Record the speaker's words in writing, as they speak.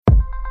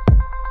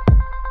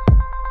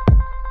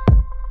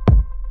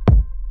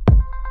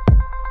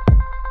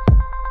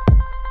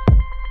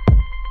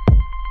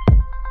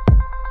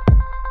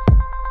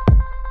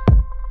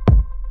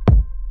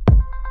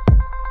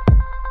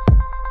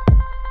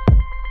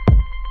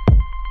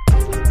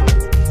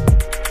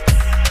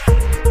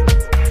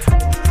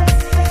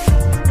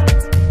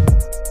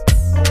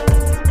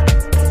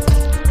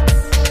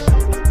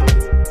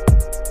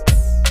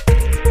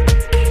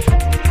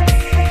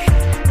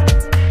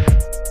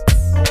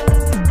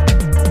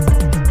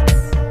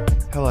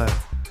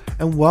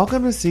and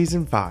welcome to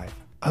Season 5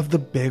 of the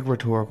Big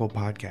Rhetorical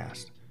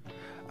Podcast.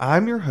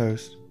 I'm your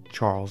host,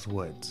 Charles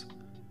Woods.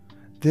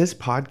 This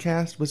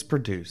podcast was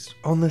produced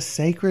on the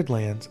sacred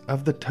lands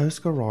of the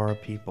Tuscarora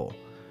people,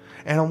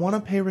 and I want to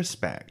pay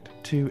respect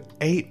to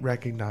 8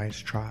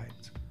 recognized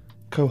tribes: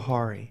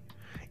 Kohari,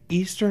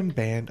 Eastern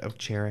Band of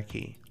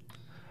Cherokee,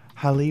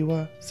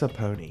 Haliwa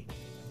Saponi,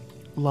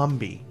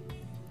 Lumbee,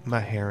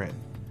 Meherrin,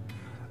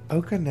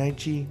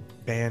 Occaneechi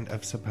Band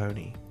of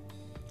Saponi,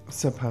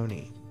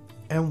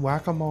 and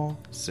Wakamal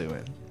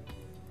Siouan.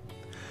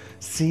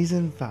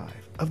 Season 5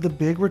 of the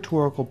Big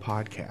Rhetorical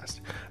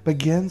Podcast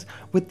begins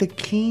with the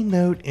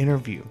Keynote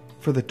interview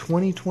for the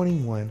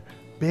 2021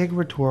 Big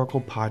Rhetorical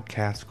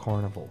Podcast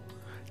Carnival,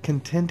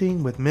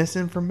 contending with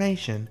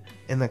misinformation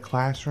in the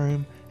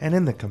classroom and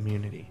in the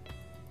community.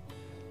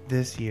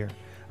 This year,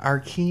 our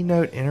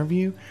keynote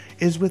interview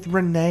is with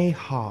Renee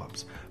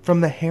Hobbs from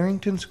the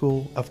Harrington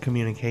School of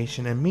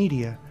Communication and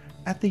Media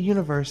at the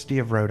University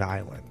of Rhode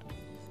Island.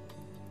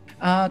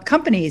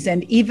 Companies,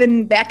 and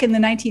even back in the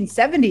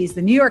 1970s,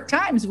 the New York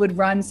Times would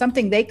run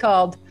something they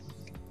called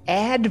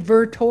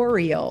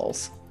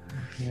advertorials.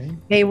 Okay.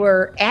 They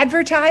were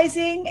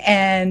advertising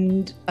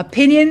and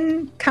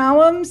opinion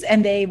columns,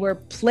 and they were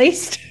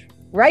placed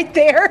right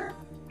there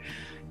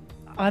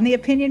on the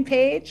opinion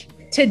page.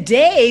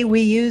 Today,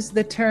 we use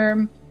the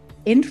term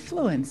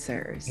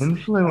influencers.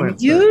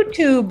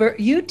 YouTubers,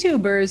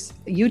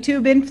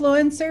 YouTube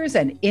influencers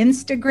and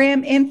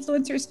Instagram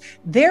influencers,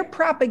 they're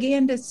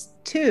propagandists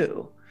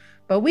too,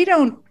 but we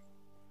don't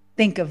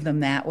think of them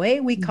that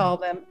way. We call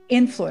them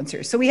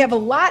influencers. So we have a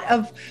lot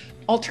of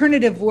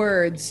alternative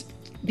words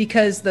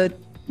because the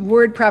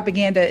word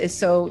propaganda is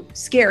so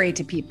scary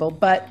to people.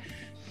 But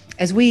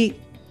as we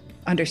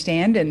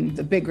understand in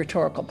the Big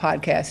Rhetorical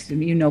Podcast,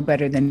 and you know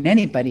better than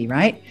anybody,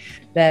 right?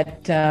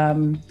 That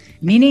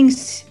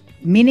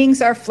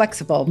meanings are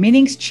flexible.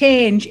 Meanings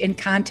change in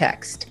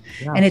context.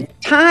 Yeah. And it's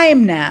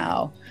time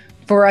now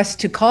for us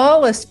to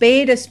call a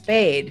spade,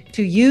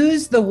 to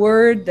use the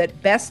word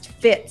that best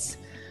fits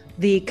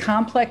the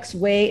complex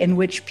way in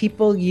which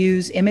people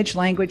use image,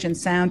 language, and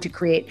sound to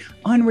create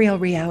unreal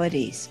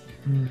realities.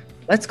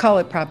 Let's call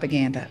it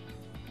propaganda.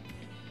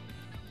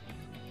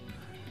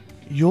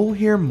 You'll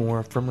hear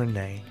more from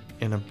Renee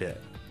in a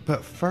bit,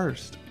 but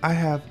first, I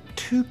have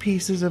 2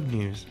 pieces of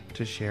news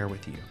to share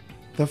with you.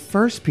 The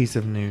first piece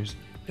of news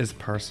is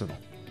personal.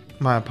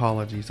 My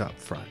apologies up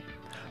front.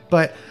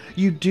 But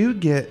you do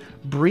get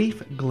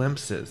brief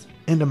glimpses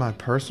into my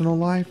personal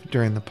life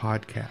during the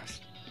podcast.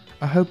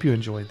 I hope you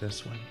enjoyed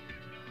this one.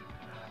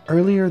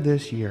 Earlier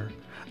this year,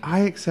 I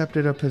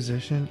accepted a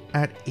position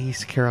at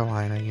East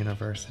Carolina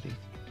University.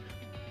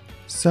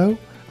 So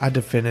I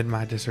defended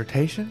my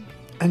dissertation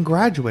and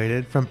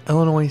graduated from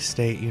Illinois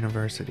State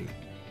University,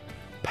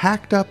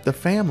 packed up the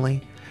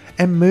family,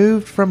 and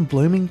moved from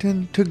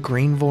Bloomington to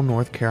Greenville,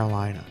 North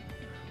Carolina.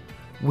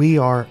 We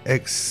are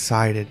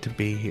excited to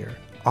be here.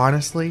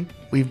 Honestly,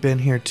 we've been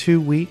here 2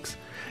 weeks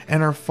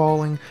and are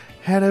falling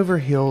head over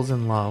heels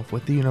in love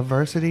with the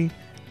university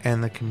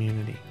and the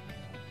community.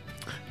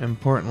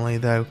 Importantly,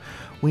 though,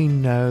 we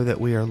know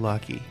that we are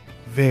lucky.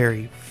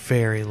 Very,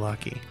 very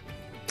lucky.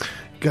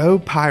 Go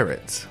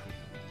Pirates!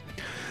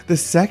 The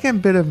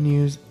second bit of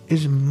news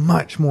is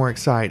much more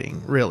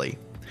exciting, really.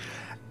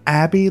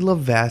 Abby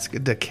Levesque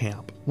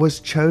DeCamp was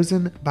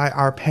chosen by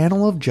our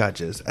panel of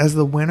judges as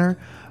the winner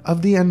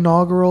of the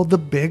inaugural The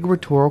Big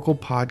Rhetorical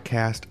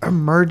Podcast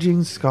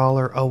Emerging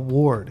Scholar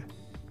Award.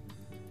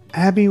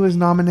 Abby was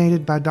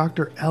nominated by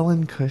Dr.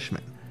 Ellen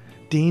Cushman,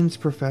 Dean's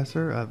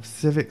Professor of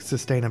Civic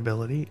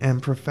Sustainability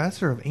and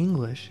Professor of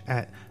English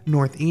at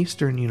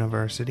Northeastern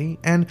University,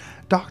 and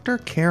Dr.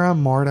 Cara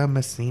Marta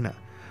Messina,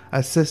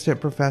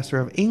 Assistant Professor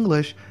of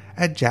English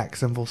at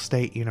Jacksonville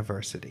State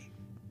University.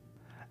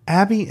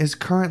 Abby is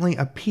currently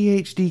a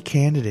PhD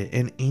candidate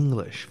in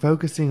English,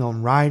 focusing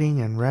on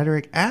writing and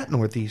rhetoric at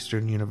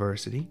Northeastern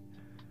University.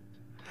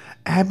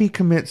 Abby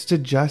commits to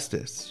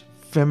justice,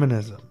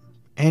 feminism,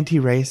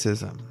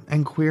 anti-racism,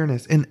 and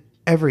queerness in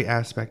every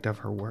aspect of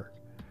her work.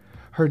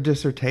 Her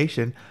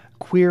dissertation,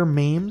 Queer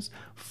Memes,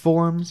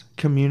 Forms,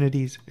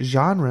 Communities,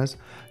 Genres,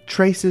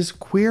 traces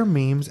queer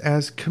memes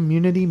as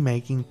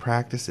community-making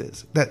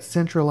practices that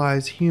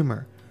centralize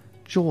humor,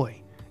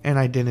 joy, and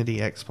identity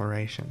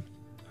exploration.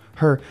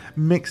 Her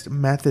mixed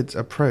methods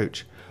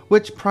approach,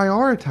 which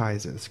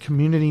prioritizes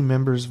community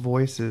members'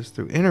 voices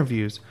through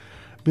interviews,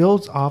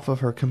 builds off of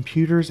her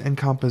Computers and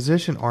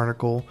Composition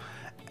article,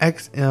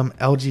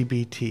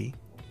 XMLGBT,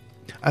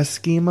 a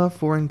schema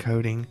for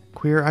encoding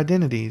queer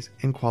identities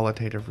in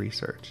qualitative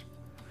research.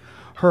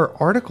 Her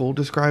article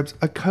describes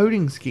a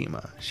coding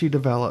schema she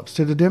develops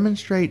to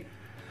demonstrate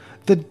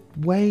the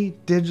way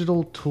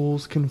digital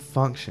tools can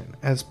function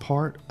as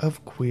part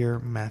of queer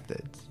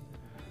methods.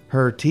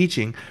 Her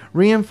teaching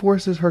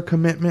reinforces her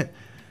commitment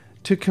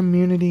to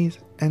communities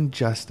and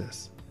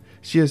justice.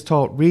 She has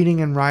taught reading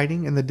and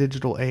writing in the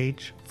digital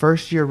age,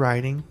 first-year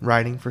writing,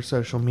 writing for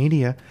social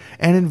media,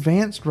 and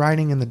advanced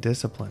writing in the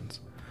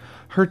disciplines.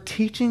 Her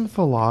teaching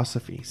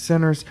philosophy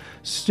centers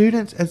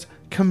students as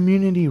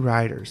community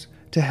writers,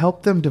 to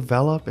help them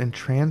develop and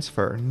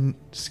transfer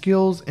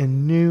skills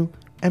in new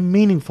and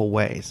meaningful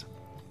ways,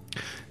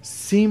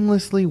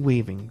 seamlessly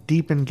weaving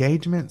deep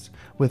engagements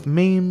with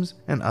memes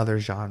and other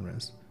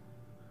genres.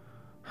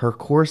 Her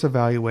course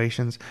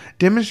evaluations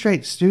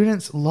demonstrate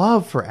students'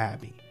 love for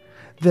Abby,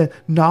 the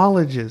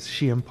knowledges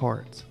she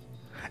imparts,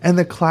 and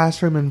the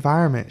classroom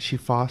environment she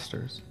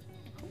fosters.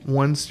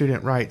 One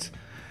student writes,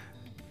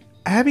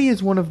 "Abby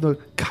is one of the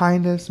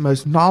kindest,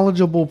 most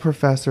knowledgeable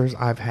professors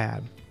I've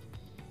had."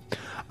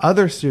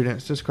 Other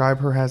students describe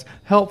her as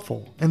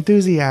helpful,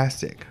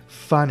 enthusiastic,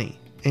 funny,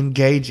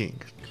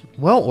 engaging,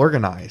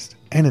 well-organized,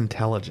 and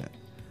intelligent.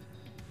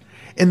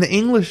 In the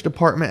English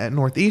department at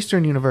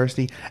Northeastern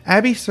University,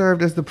 Abby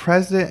served as the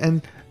president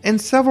and in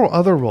several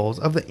other roles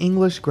of the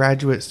English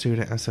Graduate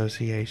Student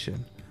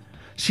Association.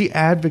 She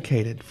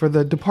advocated for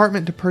the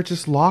department to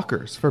purchase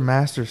lockers for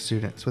master's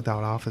students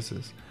without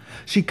offices.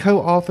 She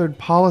co-authored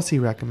policy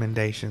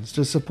recommendations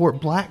to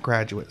support Black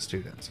graduate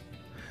students.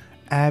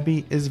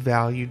 Abby is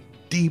valued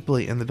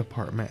deeply in the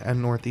department at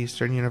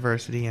Northeastern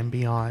University and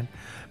beyond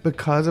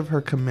because of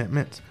her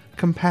commitments,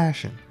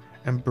 compassion,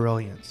 and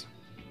brilliance.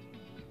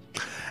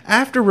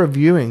 After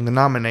reviewing the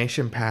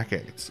nomination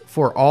packets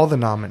for all the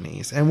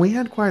nominees, and we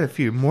had quite a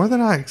few, more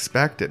than I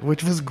expected,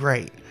 which was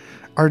great,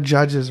 our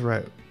judges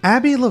wrote,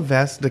 "Abby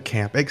Levesque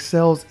DeCamp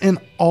excels in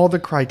all the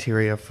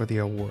criteria for the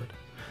award.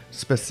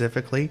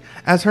 Specifically,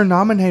 as her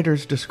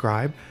nominators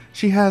describe,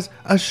 she has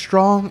a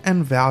strong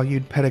and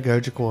valued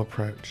pedagogical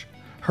approach.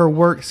 Her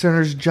work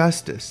centers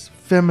justice,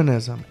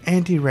 feminism,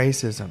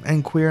 anti-racism,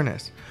 and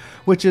queerness,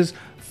 which is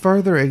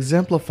further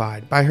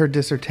exemplified by her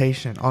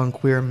dissertation on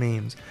queer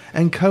memes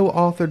and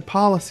co-authored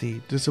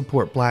policy to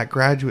support Black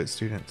graduate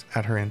students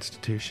at her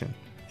institution."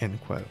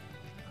 End quote.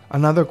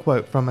 Another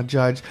quote from a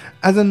judge,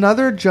 as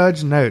another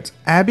judge notes,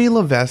 Abby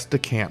Levesque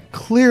DeCamp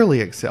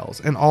clearly excels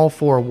in all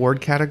 4 award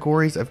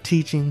categories of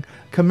teaching,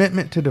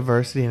 commitment to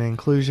diversity and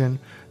inclusion,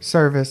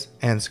 service,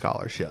 and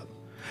scholarship.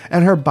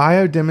 And her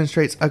bio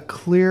demonstrates a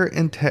clear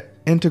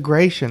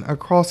integration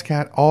across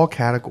all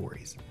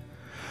categories.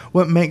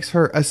 What makes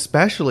her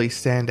especially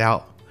stand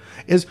out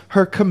is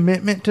her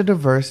commitment to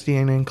diversity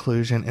and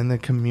inclusion in the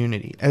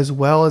community, as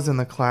well as in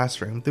the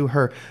classroom, through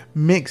her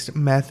mixed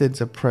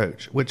methods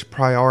approach, which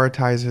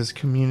prioritizes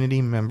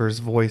community members'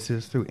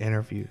 voices through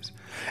interviews,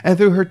 and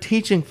through her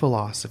teaching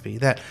philosophy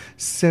that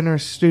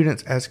centers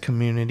students as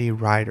community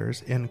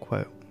writers, end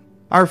quote.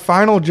 Our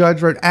final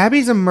judge wrote,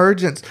 "Abby's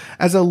emergence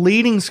as a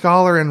leading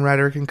scholar in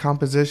rhetoric and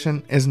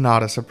composition is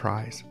not a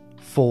surprise.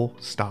 Full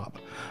stop.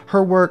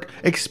 Her work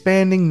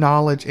expanding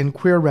knowledge in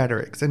queer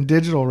rhetorics and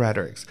digital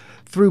rhetorics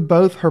through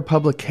both her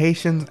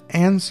publications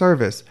and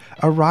service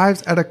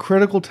arrives at a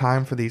critical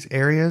time for these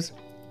areas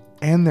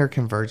and their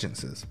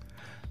convergences.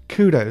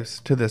 Kudos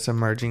to this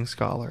emerging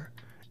scholar."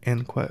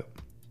 End quote.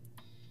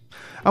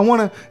 I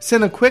want to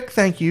send a quick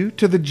thank you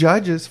to the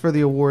judges for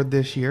the award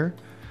this year.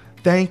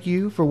 Thank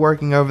you for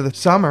working over the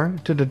summer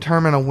to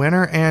determine a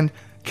winner, and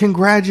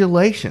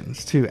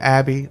congratulations to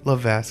Abby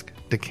Levesque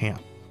DeCamp.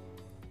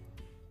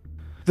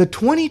 The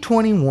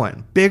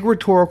 2021 Big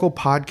Rhetorical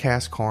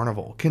Podcast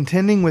Carnival,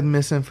 Contending with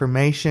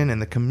Misinformation in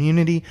the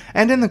Community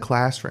and in the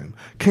Classroom,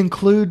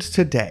 concludes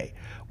today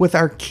with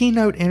our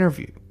keynote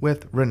interview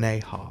with Renee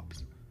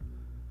Hobbs.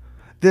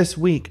 This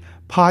week,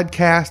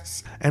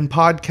 podcasts and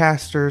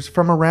podcasters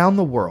from around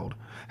the world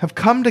have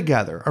come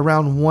together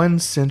around one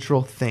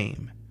central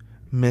theme: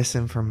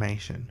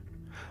 misinformation.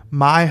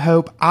 My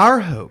hope,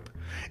 our hope,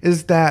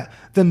 is that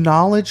the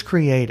knowledge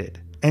created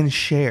and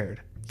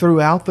shared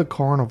throughout the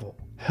carnival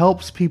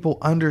helps people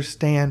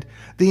understand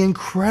the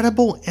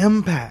incredible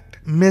impact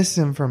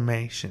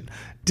misinformation,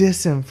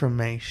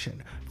 disinformation,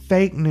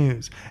 fake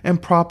news,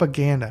 and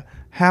propaganda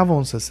have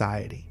on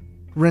society.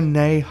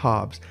 Renee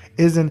Hobbs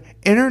is an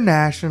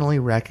internationally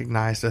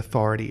recognized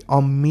authority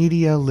on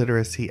media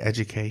literacy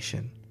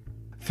education.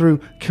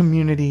 Through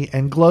community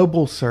and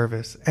global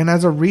service, and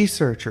as a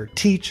researcher,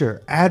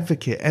 teacher,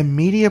 advocate, and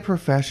media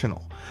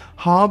professional,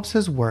 Hobbs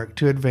has worked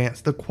to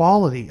advance the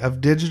quality of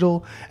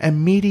digital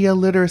and media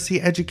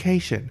literacy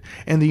education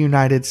in the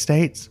United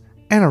States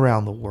and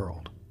around the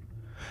world.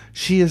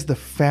 She is the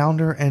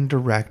founder and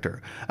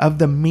director of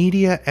the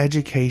Media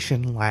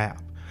Education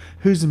Lab,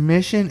 whose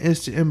mission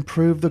is to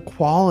improve the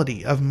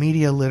quality of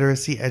media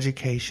literacy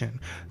education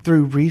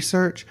through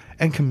research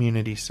and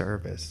community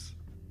service.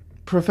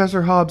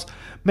 Professor Hobbs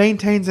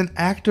maintains an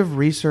active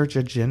research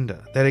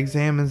agenda that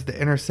examines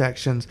the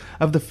intersections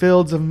of the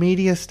fields of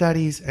media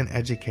studies and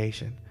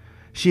education.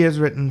 She has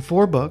written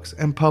 4 books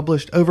and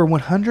published over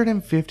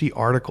 150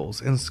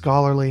 articles in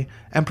scholarly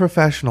and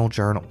professional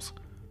journals.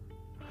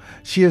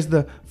 She is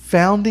the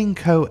founding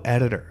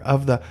co-editor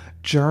of the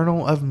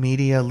Journal of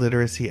Media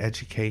Literacy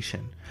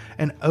Education,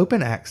 an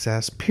open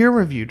access,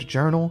 peer-reviewed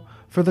journal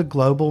for the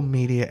global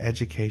media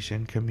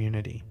education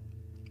community.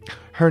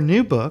 Her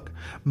new book,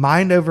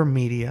 Mind Over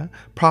Media,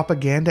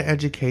 Propaganda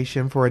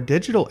Education for a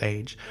Digital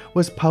Age,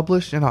 was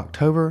published in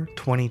October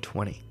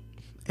 2020.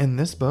 In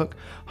this book,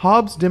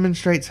 Hobbs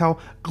demonstrates how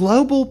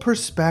global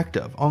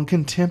perspective on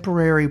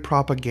contemporary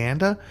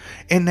propaganda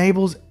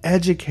enables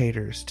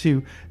educators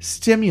to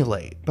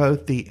stimulate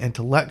both the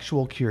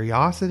intellectual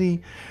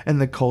curiosity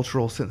and the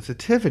cultural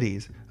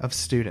sensitivities of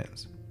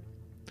students.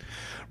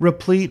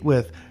 Replete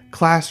with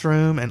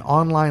classroom and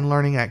online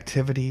learning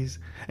activities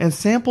and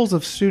samples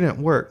of student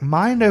work,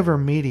 Mind Over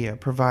Media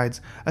provides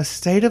a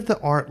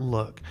state-of-the-art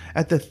look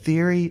at the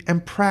theory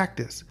and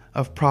practice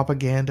of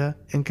propaganda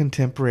in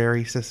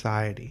contemporary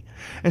society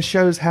and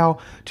shows how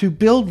to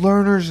build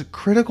learners'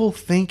 critical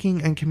thinking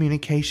and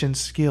communication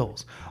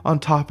skills on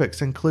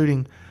topics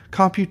including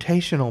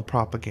computational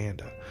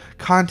propaganda,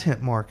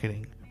 content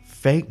marketing,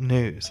 fake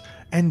news,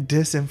 and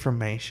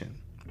disinformation.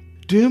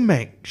 Do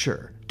make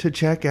sure to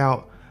check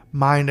out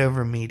Mind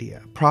Over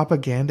Media,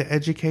 Propaganda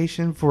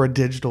Education for a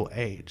Digital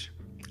Age.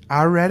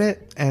 I read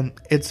it and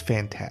it's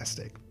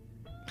fantastic.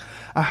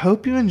 I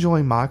hope you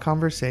enjoy my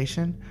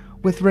conversation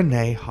with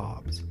Renee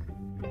Hobbs.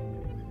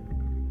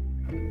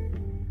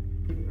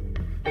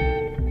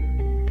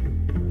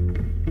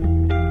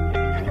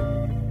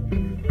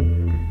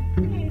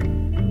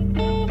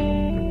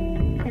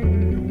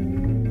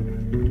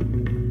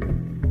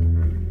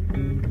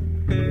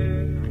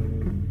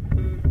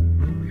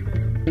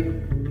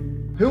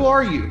 Who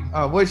are you?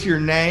 What's your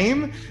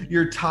name,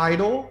 your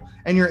title,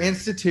 and your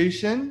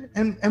institution?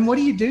 And what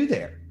do you do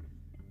there?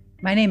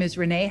 My name is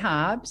Renee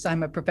Hobbs.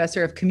 I'm a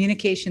professor of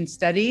communication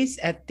studies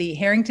at the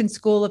Harrington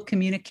School of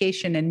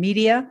Communication and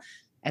Media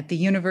at the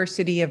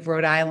University of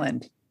Rhode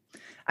Island.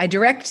 I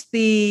direct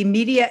the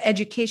Media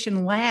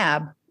Education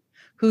Lab,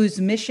 whose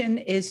mission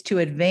is to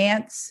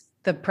advance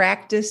the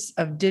practice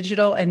of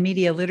digital and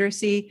media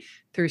literacy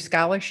through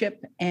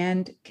scholarship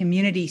and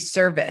community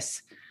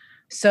service.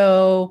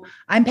 So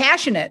I'm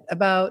passionate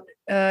about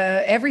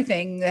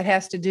everything that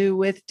has to do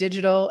with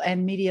digital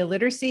and media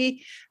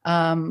literacy.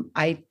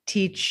 I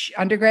teach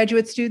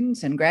undergraduate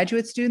students and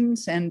graduate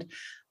students, and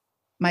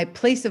my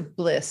place of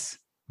bliss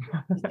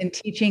is in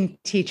teaching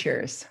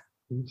teachers.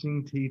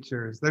 Teaching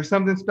teachers. There's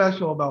something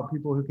special about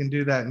people who can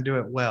do that and do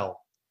it well,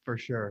 for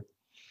sure.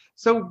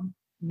 So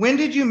when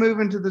did you move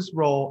into this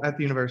role at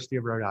the University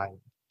of Rhode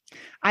Island?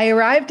 I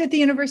arrived at the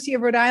University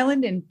of Rhode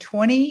Island in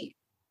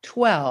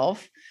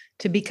 2012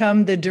 to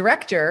become the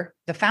director,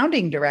 the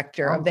founding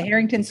director of the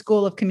Harrington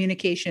School of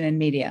Communication and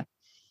Media.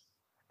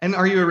 And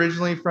are you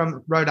originally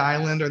from Rhode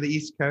Island or the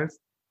East Coast?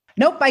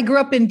 Nope, I grew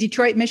up in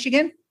Detroit,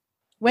 Michigan.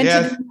 Went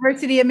to the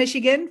University of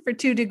Michigan for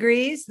 2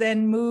 degrees,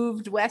 then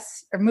moved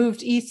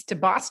east to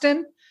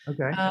Boston,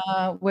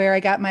 where I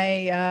got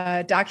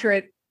my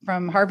doctorate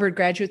from Harvard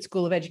Graduate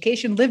School of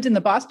Education. Lived in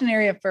the Boston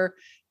area for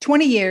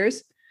 20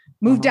 years.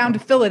 Moved down to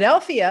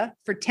Philadelphia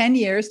for 10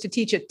 years to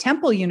teach at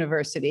Temple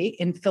University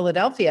in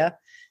Philadelphia,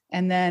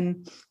 and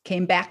then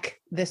came back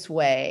this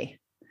way.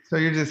 So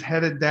you're just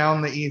headed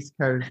down the East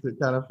Coast, it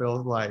kind of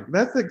feels like.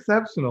 That's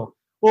exceptional.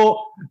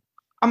 Well,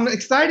 I'm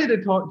excited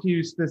to talk to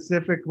you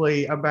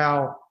specifically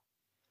about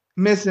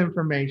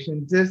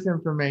misinformation,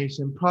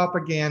 disinformation,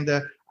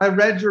 propaganda. I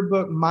read your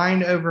book,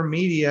 Mind Over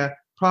Media,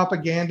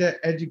 Propaganda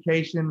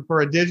Education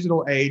for a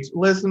Digital Age.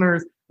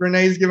 Listeners,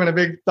 Renee's giving a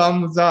big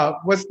thumbs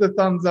up. What's the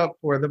thumbs up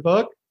for? The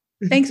book?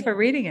 Thanks for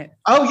reading it.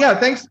 Oh, yeah,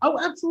 thanks. Oh,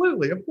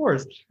 absolutely. Of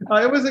course.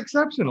 It was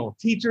exceptional.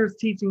 Teachers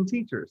teaching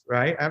teachers,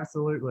 right?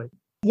 Absolutely.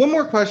 One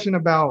more question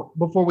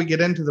before we get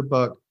into the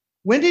book.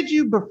 When did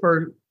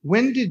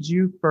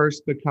you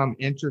first become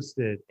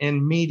interested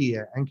in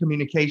media and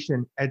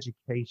communication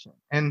education?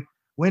 And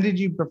when did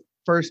you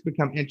first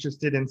become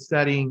interested in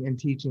studying and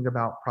teaching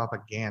about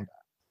propaganda?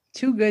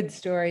 2 good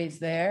stories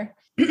there.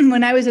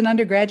 When I was an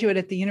undergraduate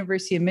at the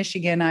University of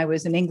Michigan, I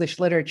was an English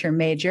literature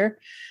major.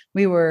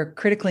 We were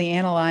critically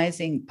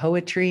analyzing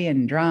poetry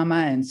and drama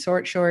and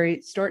short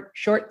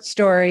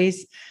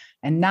stories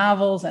and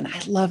novels. And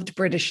I loved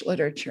British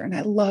literature and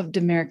I loved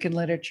American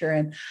literature.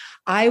 And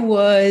I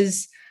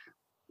was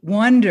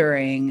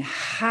wondering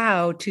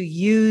how to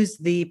use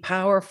the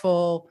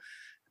powerful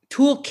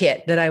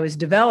toolkit that I was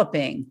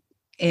developing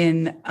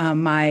in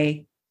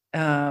my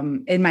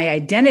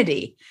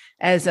identity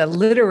as a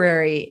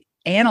literary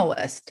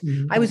analyst.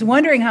 I was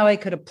wondering how I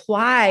could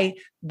apply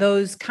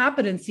those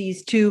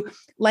competencies to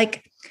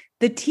like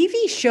the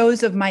TV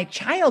shows of my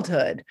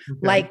childhood,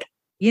 like,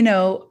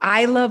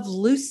 I Love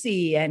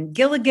Lucy and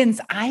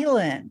Gilligan's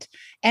Island.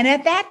 And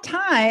at that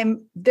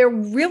time, there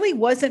really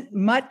wasn't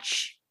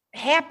much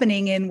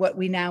happening in what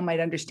we now might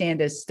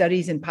understand as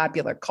studies in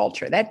popular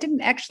culture. That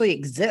didn't actually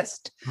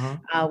exist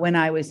when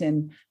I was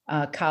in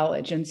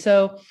college. And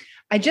so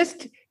I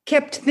just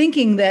kept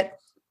thinking that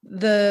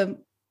the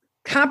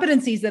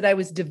competencies that I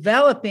was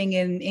developing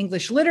in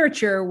English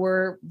literature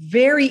were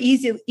very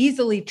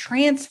easily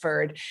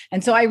transferred.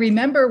 And so I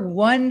remember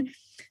one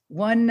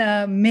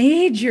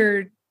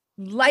major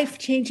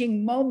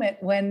life-changing moment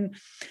when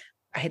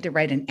I had to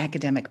write an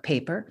academic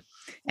paper.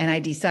 And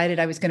I decided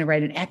I was going to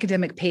write an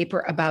academic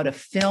paper about a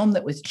film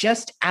that was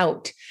just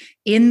out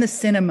in the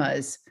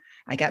cinemas.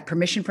 I got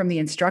permission from the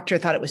instructor,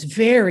 thought it was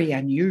very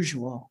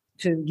unusual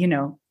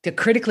to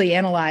critically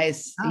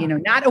analyze,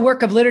 not a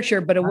work of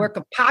literature, but a work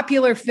of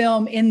popular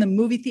film in the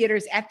movie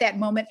theaters at that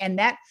moment. And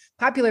that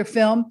popular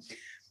film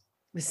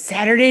was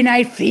Saturday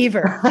Night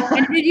Fever.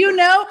 And did you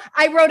know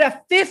I wrote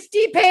a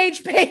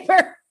 50-page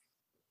paper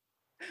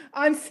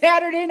on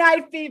Saturday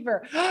Night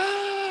Fever?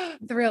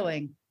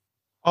 Thrilling.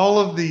 All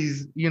of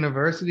these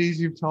universities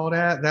you've taught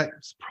at,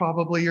 that's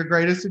probably your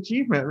greatest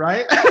achievement,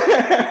 right?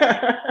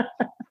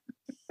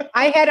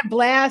 I had a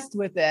blast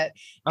with it.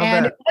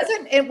 And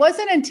it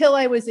wasn't until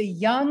I was a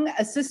young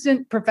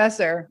assistant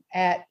professor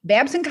at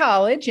Babson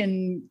College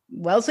in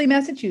Wellesley,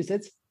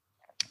 Massachusetts,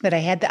 that I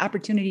had the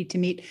opportunity to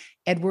meet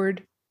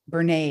Edward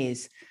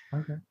Bernays,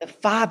 the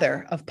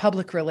father of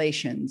public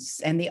relations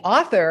and the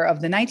author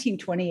of the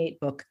 1928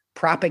 book,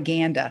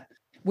 Propaganda,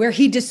 where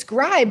he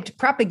described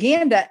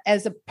propaganda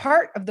as a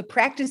part of the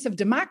practice of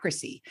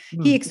democracy.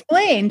 He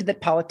explained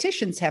that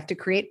politicians have to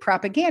create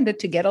propaganda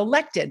to get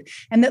elected,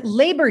 and that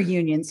labor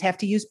unions have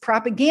to use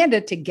propaganda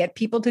to get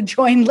people to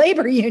join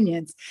labor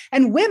unions,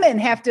 and women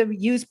have to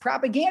use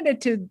propaganda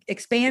to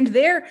expand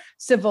their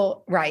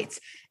civil rights.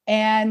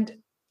 And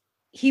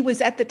he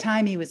was, at the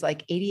time, he was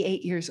like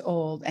 88 years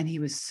old, and he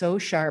was so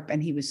sharp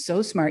and he was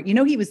so smart.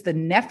 He was the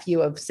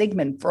nephew of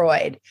Sigmund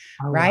Freud,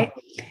 right?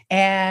 Wow.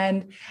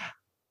 And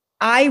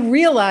I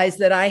realized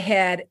that I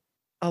had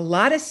a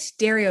lot of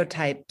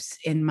stereotypes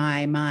in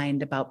my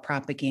mind about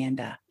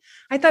propaganda.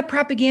 I thought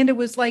propaganda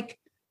was like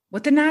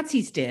what the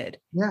Nazis did.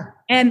 Yeah.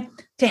 And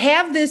to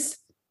have this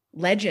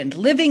legend,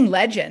 living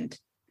legend,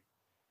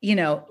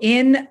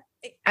 in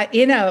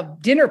a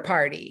dinner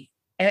party,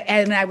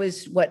 and I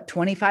was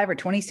 25 or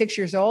 26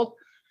 years old,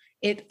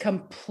 it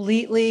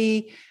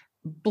completely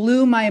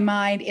blew my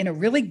mind in a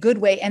really good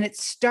way. And it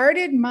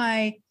started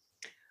my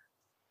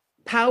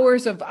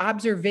powers of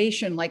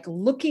observation, like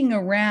looking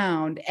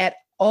around at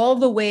all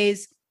the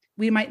ways,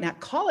 we might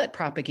not call it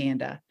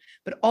propaganda,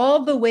 but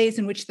all the ways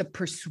in which the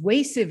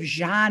persuasive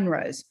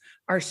genres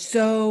are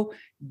so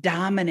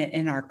dominant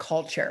in our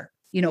culture,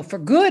 for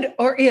good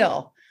or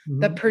ill.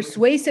 The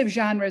persuasive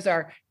genres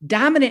are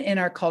dominant in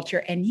our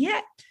culture, and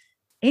yet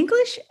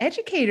English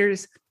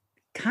educators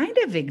kind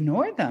of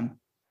ignore them.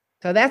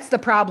 So that's the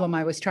problem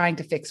I was trying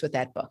to fix with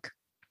that book.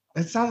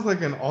 It sounds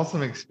like an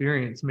awesome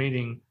experience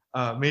meeting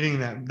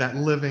that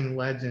living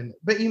legend.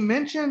 But you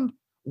mentioned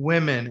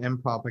women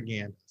and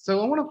propaganda.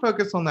 So I want to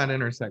focus on that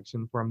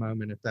intersection for a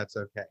moment, if that's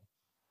okay.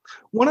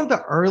 One of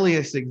the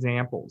earliest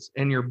examples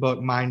in your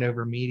book, Mind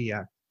Over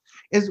Media,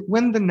 is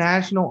when the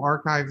National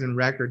Archives and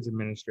Records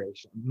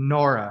Administration,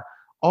 NARA,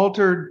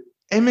 altered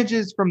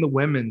images from the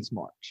Women's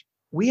March.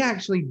 We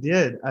actually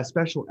did a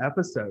special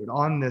episode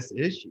on this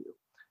issue.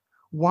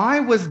 Why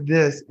was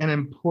this an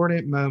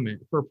important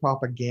moment for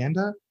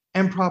propaganda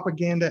and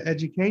propaganda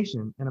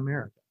education in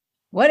America?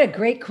 What a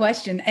great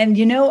question. And,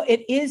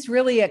 it is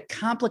really a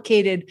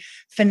complicated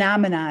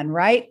phenomenon,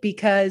 right?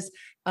 Because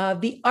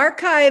the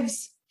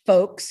archives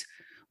folks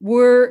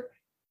were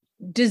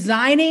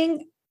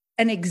designing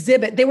an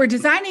exhibit. They were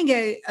designing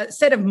a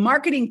set of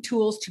marketing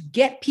tools to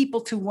get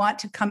people to want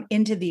to come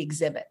into the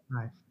exhibit.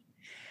 Right.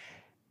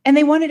 And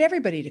they wanted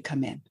everybody to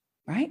come in,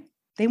 right?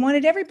 They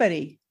wanted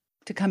everybody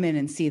to come in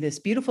and see this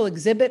beautiful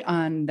exhibit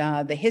on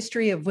the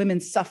history of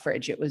women's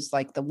suffrage. It was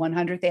like the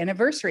 100th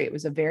anniversary. It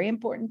was a very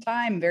important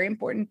time, very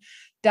important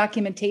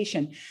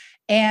documentation.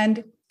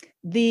 And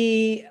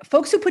the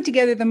folks who put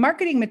together the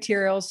marketing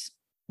materials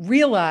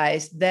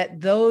realized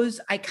that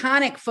those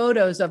iconic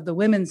photos of the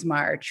Women's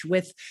March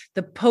with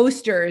the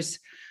posters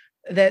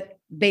that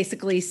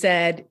basically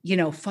said,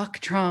 fuck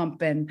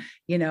Trump and,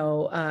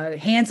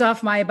 hands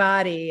off my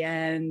body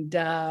and,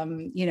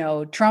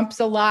 Trump's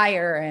a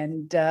liar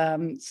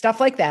and stuff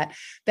like that,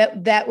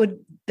 that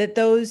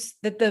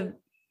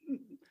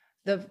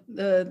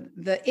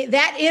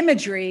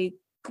imagery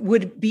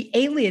would be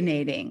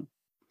alienating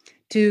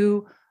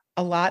to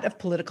a lot of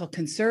political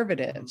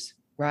conservatives,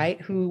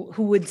 right? Who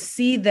would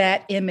see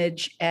that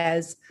image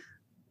as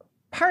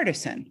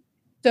partisan.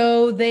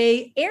 So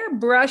they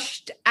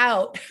airbrushed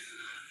out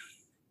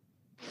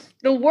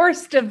the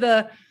worst of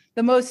the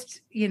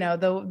most,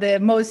 the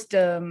most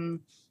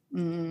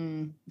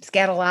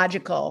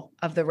scatological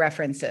of the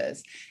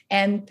references.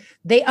 And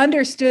they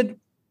understood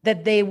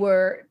that they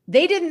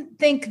didn't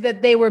think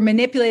that they were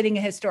manipulating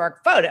a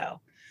historic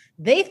photo.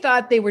 They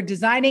thought they were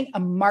designing a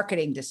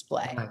marketing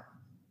display,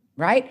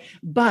 right?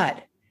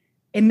 But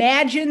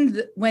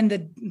imagine when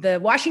the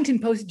Washington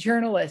Post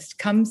journalist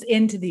comes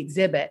into the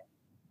exhibit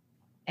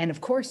and,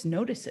 of course,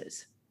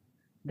 notices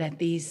that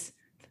these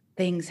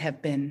things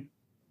have been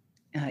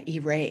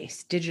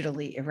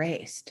digitally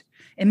erased.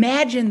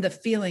 Imagine the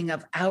feeling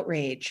of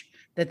outrage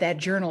that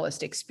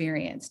journalist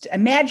experienced.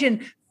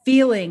 Imagine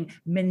feeling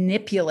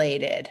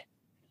manipulated,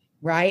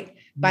 right?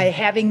 By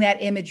having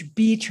that image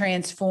be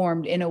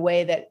transformed in a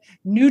way that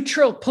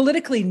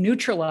politically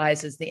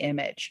neutralizes the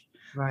image.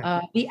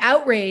 Right. The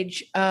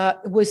outrage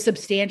was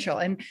substantial.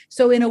 And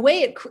so in a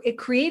way, it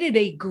created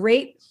a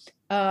great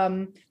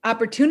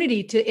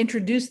opportunity to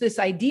introduce this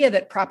idea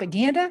that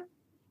propaganda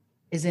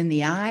is in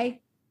the eye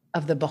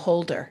of the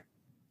beholder.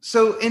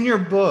 So in your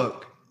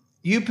book,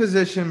 You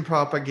position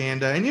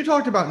propaganda, and you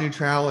talked about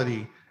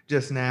neutrality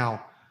just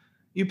now.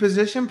 You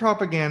position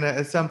propaganda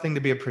as something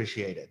to be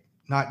appreciated,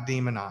 not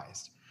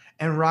demonized,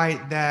 and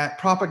write that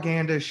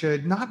propaganda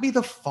should not be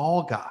the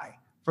fall guy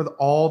for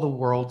all the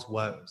world's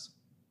woes.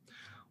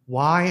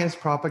 Why is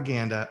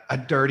propaganda a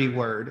dirty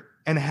word?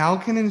 And how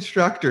can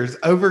instructors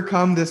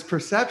overcome this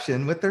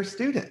perception with their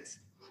students?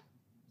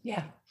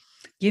 Yeah.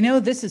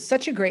 This is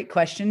such a great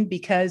question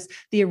because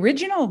the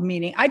original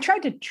meaning, I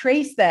tried to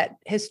trace that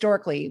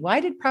historically. Why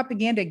did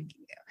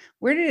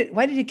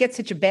it get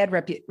such a bad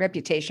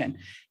reputation?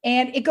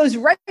 And it goes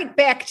right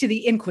back to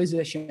the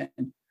Inquisition.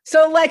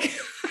 So let's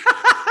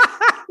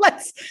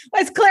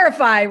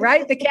clarify,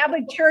 right? The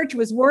Catholic Church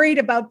was worried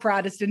about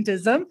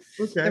Protestantism.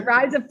 Okay. The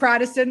rise of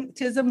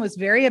Protestantism was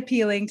very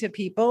appealing to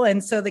people.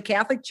 And so the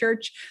Catholic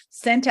Church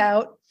sent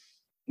out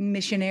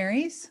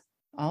missionaries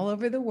all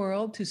over the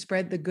world to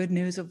spread the good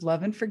news of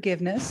love and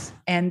forgiveness.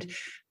 And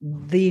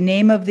the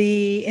name of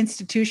the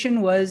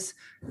institution was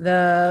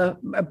the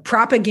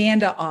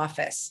Propaganda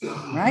Office,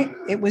 right?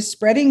 It was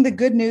spreading the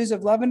good news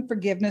of love and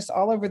forgiveness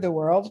all over the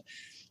world.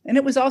 And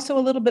it was also a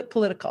little bit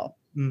political.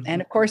 Mm-hmm.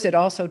 And of course, it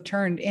also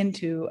turned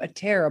into a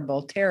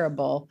terrible,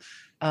 terrible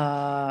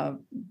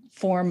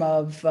form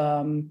of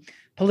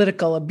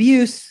political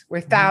abuse,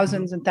 where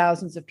thousands and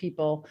thousands of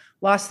people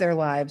lost their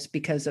lives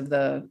because of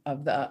the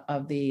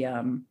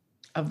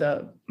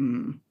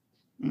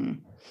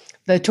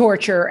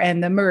torture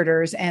and the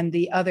murders and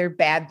the other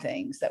bad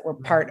things that were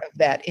part of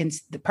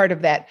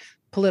that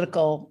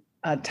political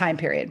time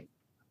period.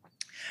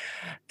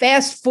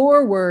 Fast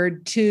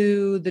forward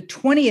to the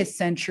 20th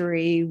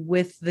century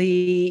with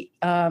the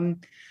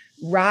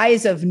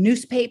rise of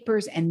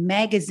newspapers and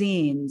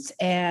magazines,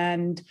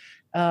 and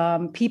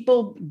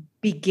people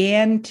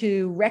began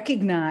to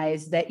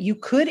recognize that you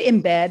could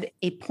embed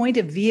a point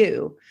of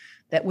view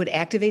that would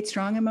activate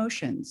strong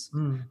emotions,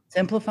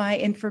 simplify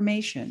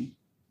information,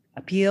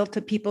 appeal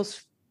to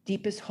people's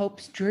deepest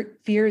hopes,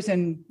 fears,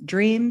 and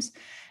dreams,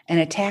 and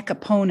attack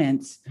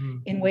opponents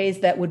in ways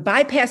that would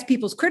bypass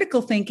people's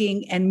critical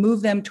thinking and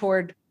move them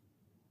toward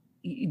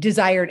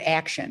desired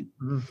action.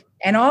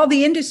 And all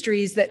the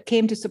industries that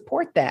came to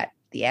support that,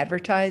 the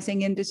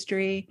advertising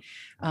industry,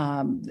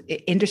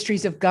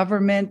 industries of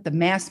government, the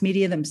mass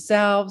media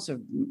themselves,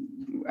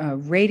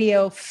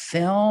 radio,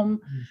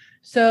 film.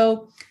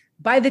 So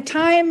by the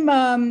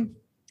time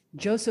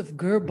Joseph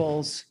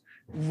Goebbels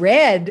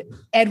read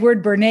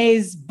Edward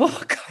Bernay's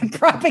book on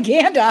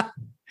propaganda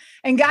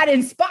and got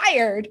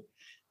inspired,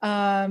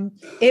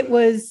 it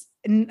was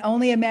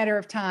only a matter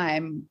of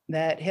time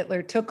that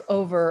Hitler took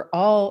over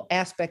all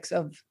aspects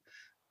of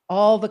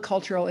all the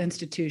cultural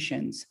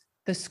institutions,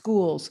 the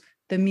schools,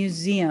 the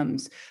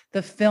museums,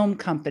 the film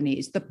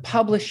companies, the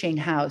publishing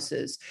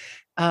houses.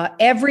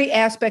 Every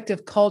aspect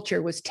of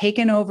culture was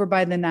taken over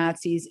by the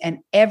Nazis, and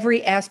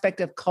every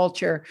aspect of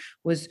culture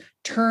was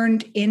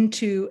turned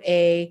into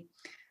a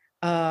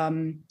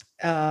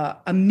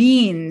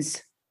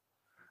means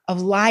of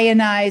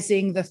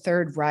lionizing the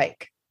Third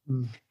Reich.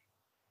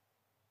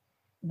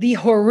 The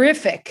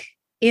horrific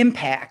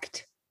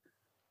impact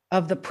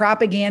of the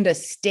propaganda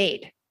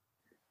state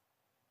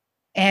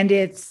and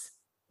its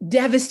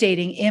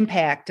devastating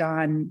impact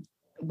on,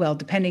 well,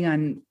 depending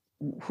on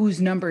whose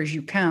numbers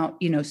you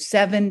count,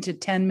 7 to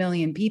 10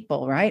 million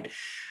people, right?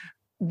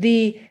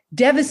 The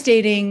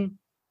devastating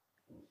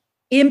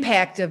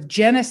impact of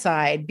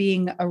genocide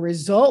being a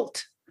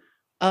result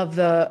of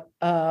the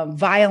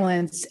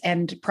violence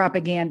and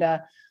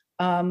propaganda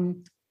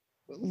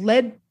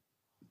led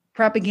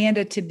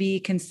propaganda to be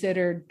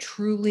considered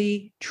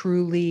truly,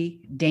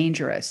 truly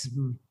dangerous.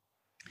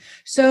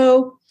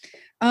 So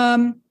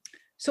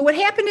what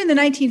happened in the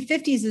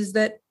 1950s is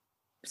that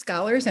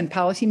scholars and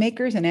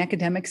policymakers and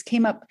academics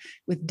came up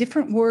with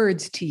different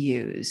words to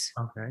use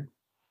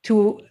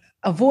to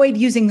avoid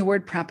using the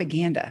word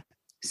propaganda.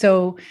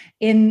 So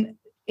in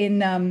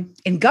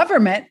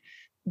government,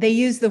 they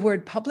use the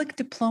word public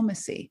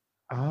diplomacy.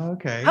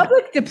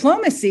 Public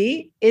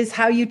diplomacy is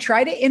how you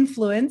try to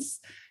influence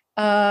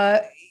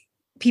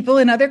people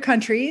in other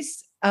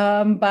countries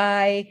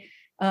by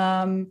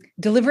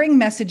delivering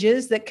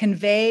messages that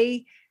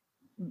convey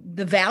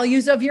the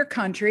values of your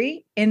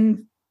country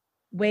in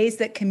ways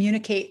that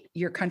communicate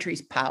your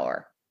country's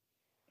power,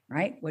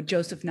 right? What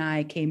Joseph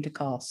Nye came to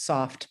call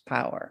soft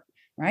power,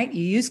 right?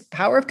 You use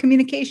power of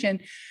communication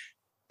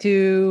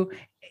to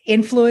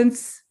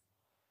influence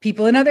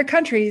people in other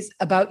countries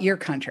about your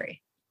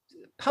country.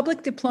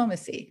 Public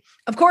diplomacy.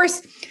 Of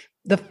course,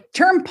 the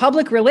term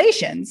public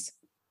relations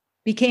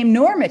became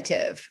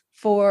normative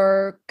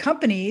for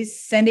companies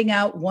sending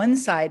out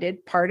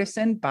one-sided,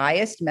 partisan,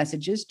 biased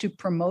messages to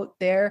promote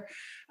their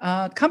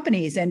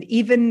companies. And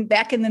even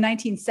back in the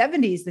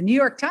 1970s, the New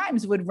York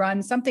Times would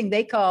run something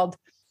they called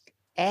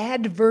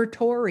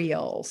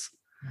advertorials.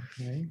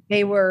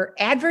 They were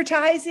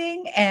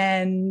advertising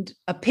and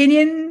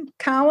opinion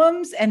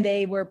columns, and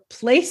they were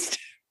placed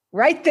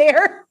right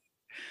there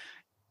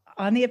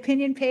on the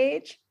opinion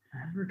page.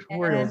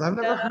 Advertorials. I've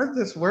never heard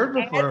this word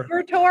before.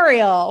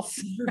 Advertorials.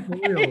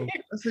 Advertorials.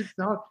 That's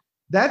exciting.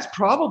 that's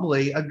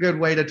probably a good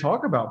way to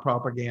talk about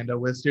propaganda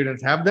with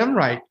students. Have them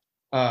write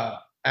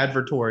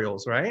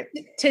advertorials, right?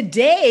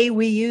 Today,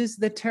 we use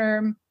the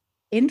term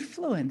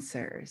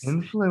influencers.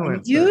 And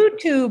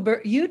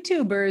YouTubers,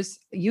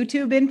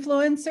 YouTube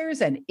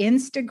influencers and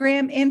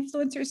Instagram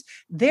influencers,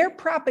 they're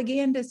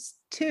propagandists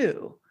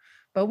too.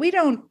 But we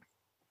don't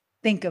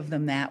think of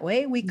them that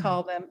way. We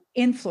call them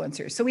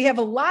influencers. So we have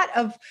a lot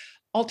of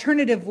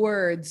alternative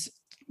words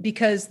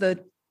because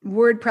the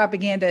word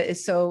propaganda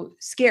is so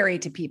scary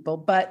to people.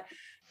 But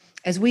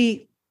as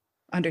we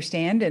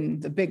understand in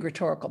the Big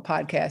Rhetorical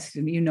Podcast,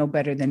 and you know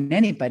better than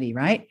anybody,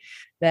 right?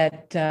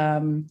 That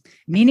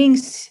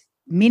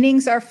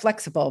meanings are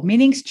flexible.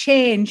 Meanings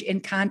change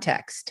in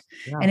context.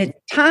 Yeah. And it's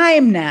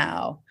time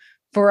now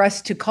for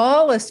us to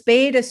call a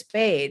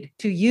spade,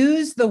 to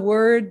use the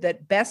word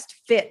that best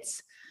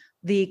fits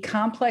the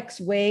complex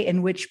way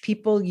in which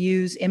people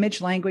use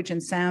image, language,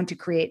 and sound to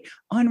create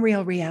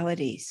unreal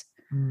realities.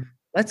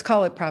 Let's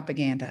call it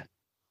propaganda.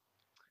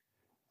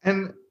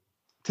 And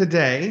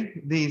today,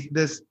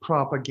 this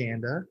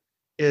propaganda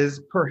is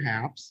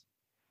perhaps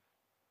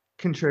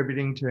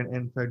contributing to an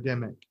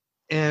infodemic.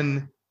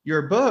 In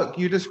your book,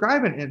 you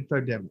describe an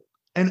infodemic,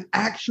 an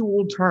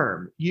actual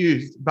term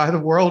used by the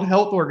World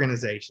Health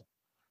Organization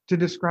to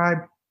describe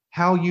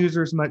how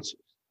users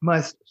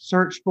must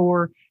search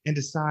for and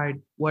decide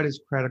what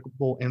is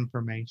credible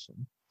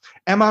information.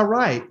 Am I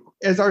right?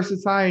 Is our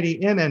society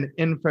in an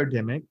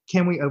infodemic?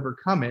 Can we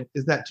overcome it?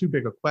 Is that too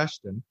big a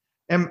question?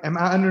 Am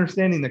I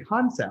understanding the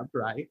concept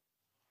right?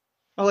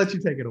 I'll let you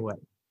take it away.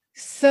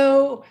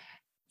 So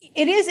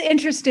it is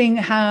interesting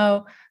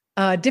how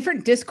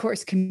different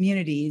discourse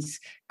communities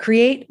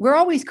we're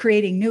always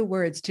creating new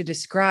words to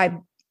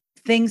describe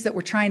things that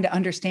we're trying to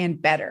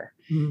understand better.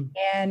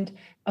 And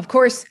of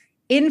course,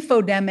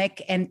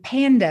 infodemic and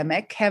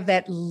pandemic have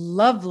that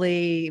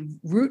lovely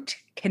root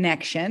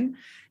connection,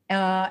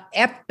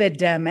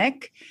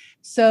 epidemic.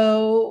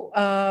 So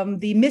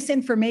the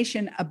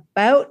misinformation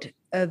about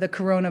the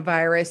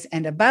coronavirus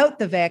and about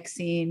the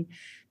vaccine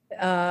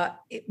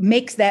it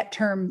makes that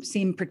term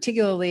seem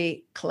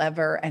particularly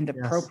clever and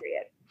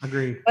appropriate. Yes,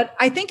 agreed. But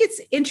I think it's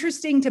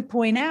interesting to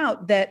point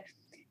out that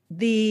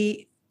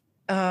the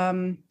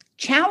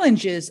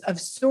challenges of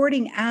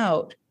sorting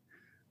out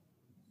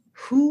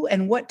who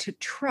and what to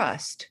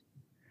trust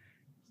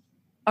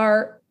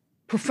are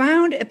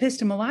profound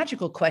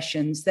epistemological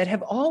questions that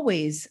have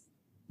always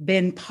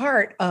been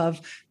part of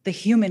the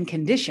human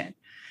condition.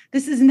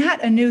 This is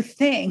not a new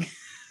thing,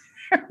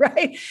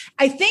 right?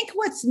 I think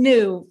what's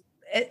new,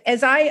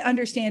 as I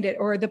understand it,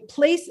 or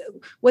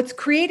what's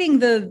creating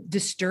the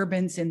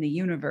disturbance in the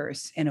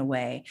universe in a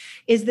way,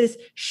 is this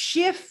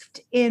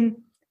shift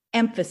in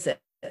emphasis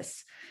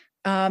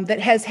that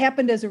has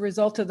happened as a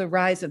result of the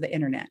rise of the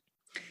internet.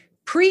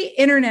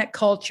 Pre-internet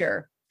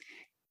culture,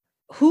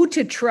 who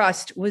to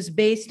trust was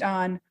based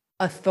on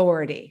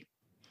authority.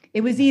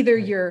 It was either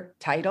your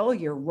title,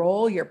 your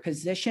role, your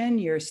position,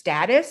 your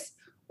status,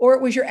 or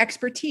it was your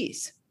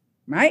expertise,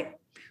 right?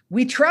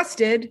 We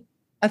trusted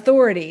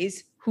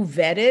authorities who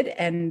vetted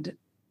and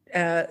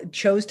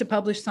chose to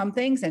publish some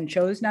things and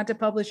chose not to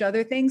publish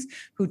other things,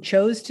 who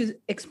chose to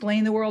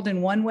explain the world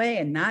in one way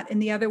and not in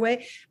the other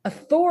way.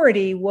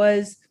 Authority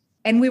was,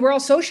 and we were all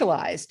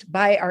socialized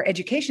by our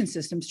education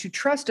systems to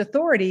trust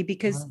authority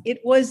because it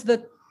was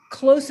the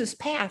closest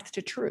path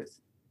to truth.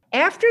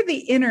 After the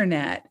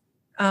internet,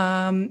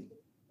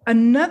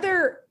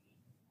 another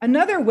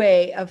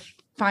way of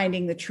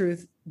finding the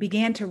truth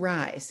began to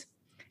rise.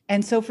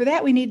 And so for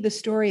that, we need the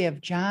story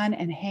of John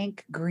and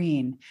Hank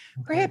Green.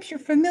 Perhaps you're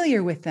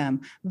familiar with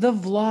them, the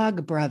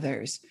Vlog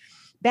Brothers.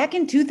 Back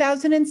in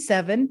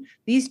 2007,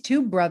 these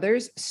two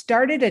brothers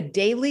started a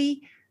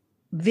daily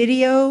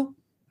video,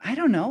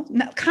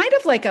 kind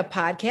of like a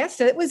podcast.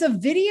 It was a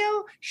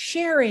video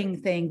sharing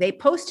thing. They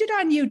posted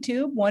on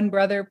YouTube. One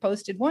brother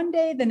posted one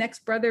day, the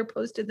next brother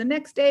posted the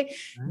next day.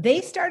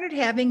 They started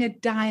having a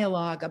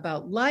dialogue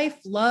about life,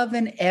 love,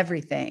 and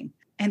everything.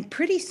 And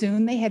pretty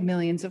soon they had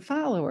millions of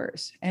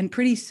followers. And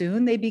pretty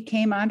soon they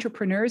became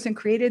entrepreneurs and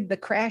created the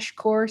Crash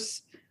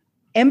Course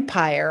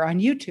empire on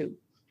YouTube.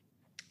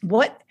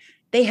 What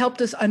they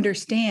helped us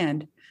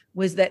understand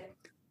was that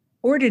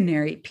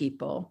ordinary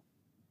people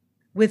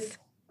with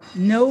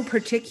no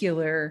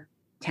particular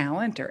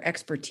talent or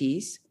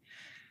expertise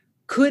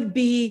could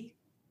be,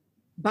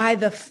 by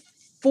the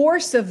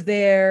force of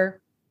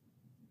their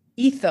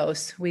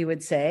ethos, we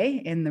would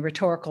say in the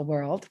rhetorical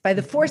world, by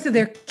the force of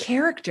their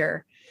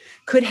character,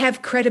 could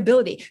have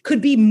credibility,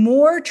 could be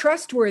more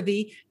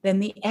trustworthy than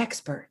the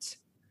experts.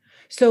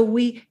 So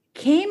we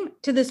came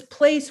to this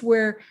place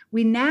where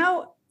we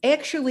now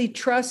actually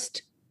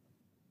trust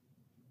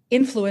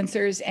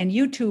influencers and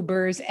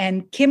YouTubers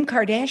and Kim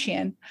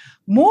Kardashian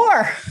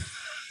more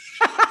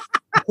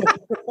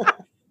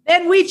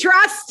than we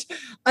trust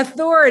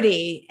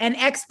authority and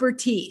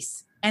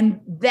expertise.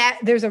 And that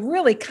there's a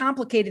really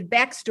complicated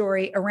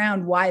backstory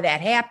around why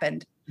that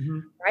happened.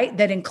 Right?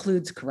 That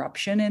includes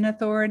corruption in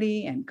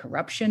authority and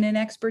corruption in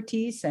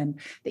expertise and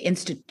the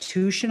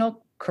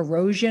institutional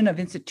corrosion of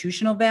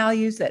institutional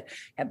values that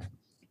have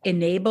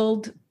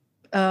enabled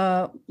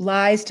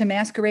lies to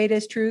masquerade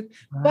as truth.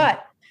 Right.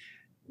 But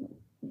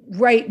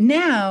right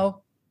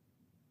now,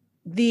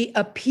 the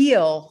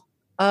appeal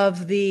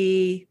of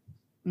the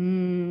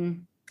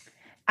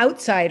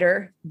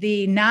outsider,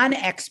 the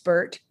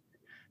non-expert,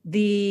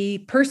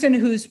 the person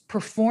whose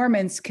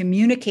performance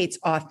communicates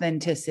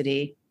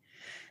authenticity,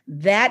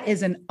 that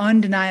is an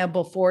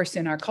undeniable force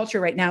in our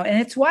culture right now. And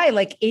it's why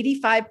like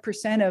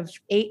 85% of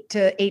 8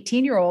 to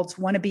 18-year-olds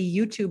want to be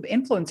YouTube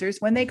influencers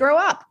when they grow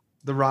up.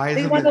 The rise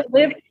they want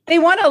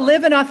to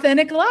live an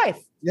authentic life.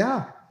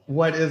 Yeah.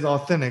 What is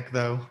authentic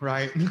though,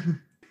 right?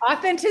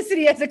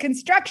 Authenticity as a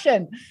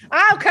construction.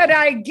 How could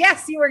I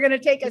guess you were going to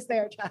take us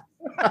there, John?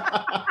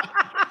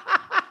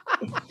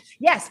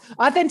 Yes,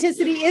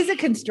 authenticity is a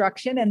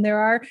construction, and there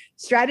are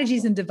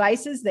strategies and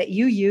devices that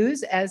you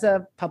use as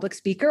a public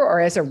speaker or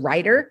as a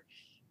writer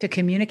to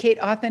communicate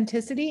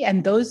authenticity,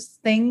 and those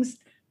things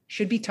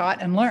should be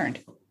taught and learned.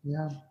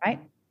 Yeah. Right?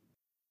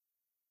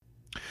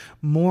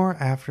 More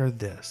after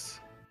this.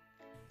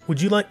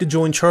 Would you like to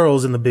join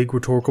Charles in the Big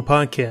Rhetorical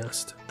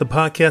Podcast? The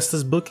podcast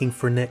is booking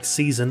for next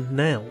season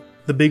now.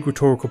 The Big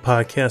Rhetorical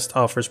Podcast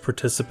offers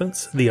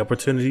participants the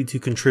opportunity to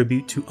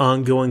contribute to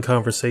ongoing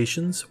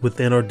conversations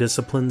within our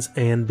disciplines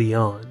and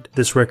beyond.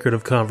 This record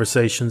of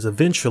conversations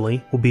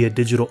eventually will be a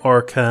digital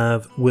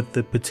archive with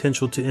the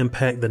potential to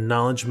impact the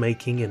knowledge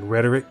making in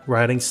rhetoric,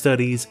 writing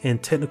studies,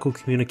 and technical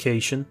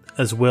communication,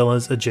 as well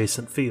as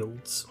adjacent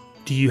fields.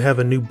 Do you have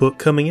a new book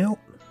coming out?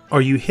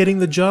 Are you hitting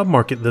the job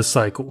market this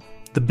cycle?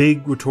 The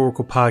Big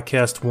Rhetorical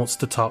Podcast wants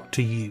to talk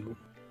to you.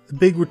 The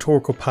Big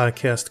Rhetorical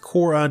Podcast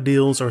core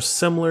ideals are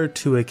similar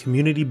to a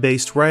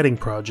community-based writing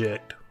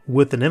project,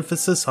 with an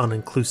emphasis on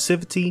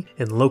inclusivity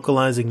in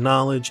localizing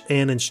knowledge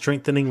and in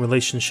strengthening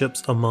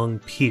relationships among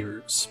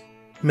peers.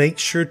 Make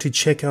sure to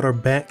check out our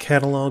back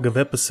catalog of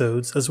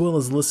episodes as well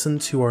as listen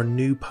to our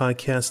new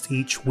podcast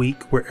each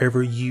week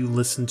wherever you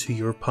listen to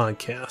your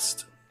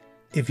podcast.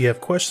 If you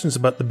have questions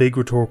about the Big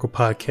Rhetorical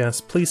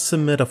Podcast, please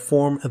submit a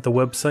form at the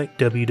website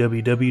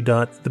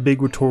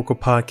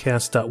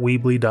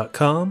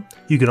www.thebigRhetoricalpodcast.weebly.com.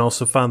 You can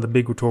also find the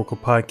Big Rhetorical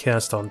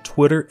Podcast on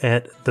Twitter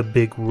at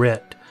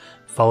TheBigRhet.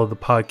 Follow the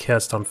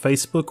podcast on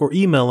Facebook or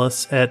email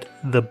us at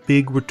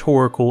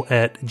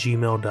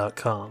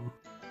thebigRhetorical@gmail.com.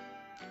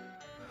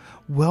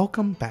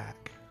 Welcome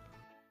back.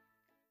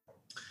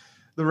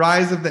 The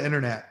rise of the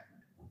internet,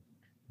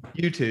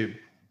 YouTube,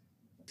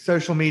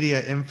 social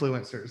media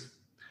influencers,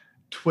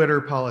 Twitter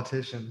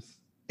politicians.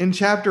 In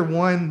chapter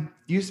 1,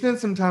 you spent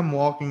some time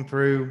walking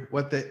through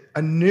what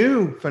a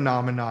new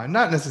phenomenon,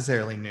 not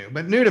necessarily new,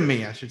 but new to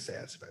me, I should say,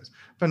 I suppose,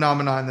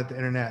 phenomenon that the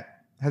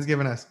internet has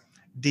given us: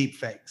 deep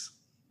fakes.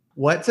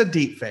 What's a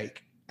deep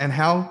fake, and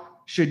how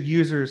should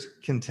users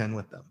contend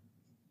with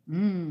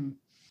them?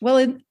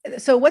 Well,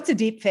 so what's a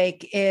deep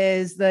fake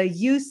is the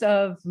use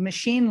of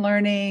machine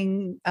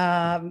learning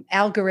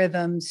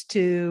algorithms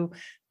to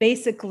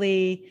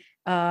basically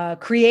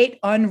create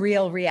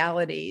unreal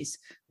realities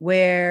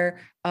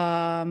where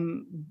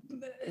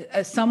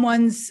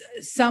someone's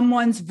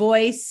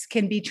voice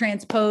can be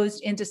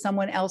transposed into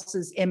someone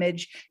else's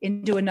image,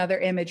 into another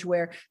image,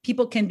 where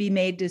people can be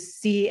made to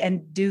see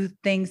and do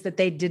things that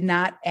they did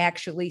not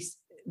actually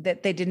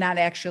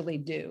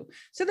do.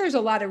 So there's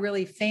a lot of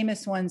really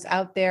famous ones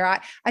out there.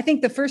 I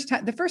think the first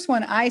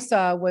one I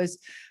saw was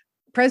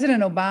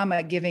President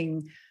Obama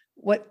giving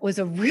what was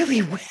a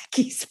really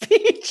wacky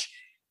speech.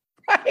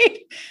 Right.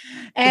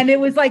 And it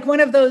was like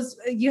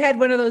you had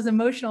one of those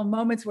emotional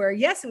moments where,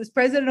 yes, it was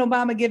President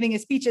Obama giving a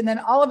speech. And then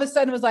all of a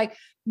sudden it was like,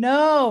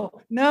 no,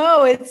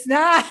 it's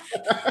not.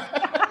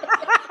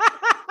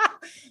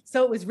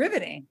 So it was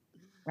riveting,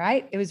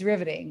 right? It was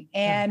riveting.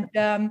 And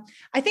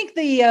I think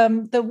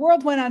the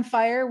world went on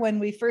fire when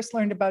we first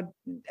learned about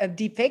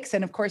deep fakes.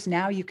 And of course,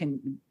 now you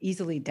can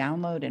easily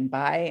download and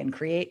buy and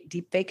create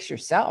deep fakes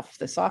yourself.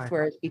 The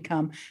software has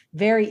become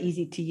very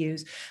easy to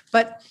use.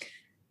 But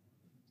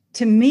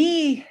to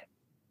me,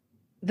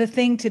 the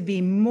thing to be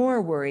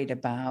more worried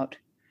about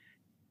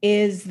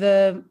is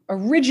the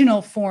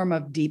original form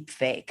of deep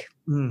fake,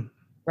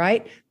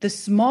 right? The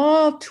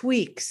small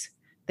tweaks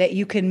that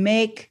you can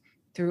make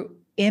through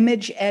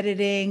image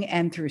editing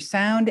and through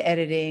sound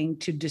editing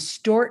to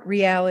distort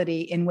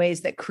reality in ways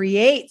that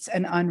creates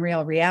an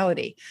unreal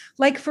reality.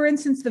 Like, for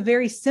instance, the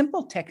very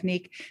simple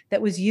technique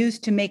that was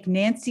used to make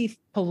Nancy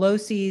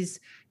Pelosi's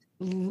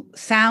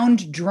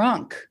sound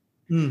drunk,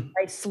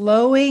 by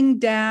slowing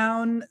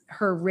down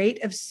her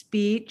rate of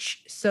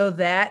speech so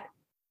that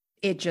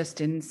it just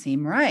didn't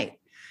seem right.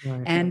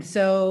 And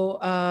so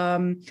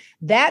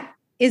that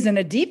isn't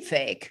a deep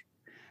fake,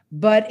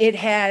 but it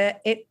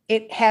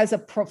has a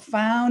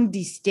profound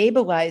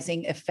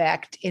destabilizing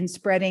effect in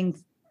spreading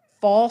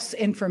false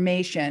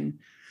information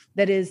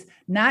that is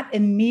not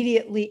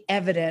immediately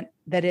evident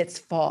that it's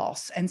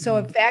false. And so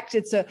in fact,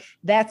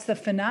 that's the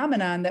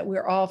phenomenon that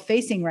we're all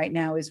facing right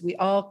now, is we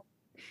all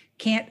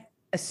can't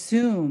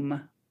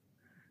assume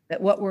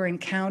that what we're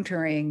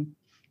encountering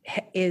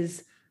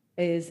is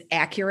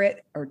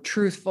accurate or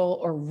truthful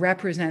or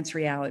represents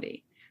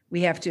reality.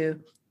 We have to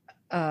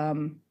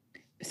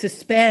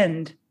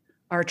suspend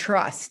our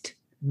trust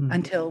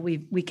until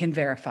we can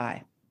verify.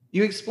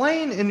 You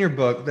explain in your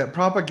book that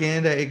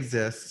propaganda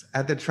exists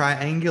at the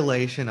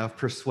triangulation of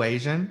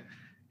persuasion,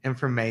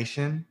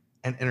 information,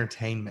 and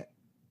entertainment.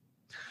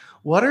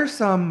 What are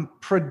some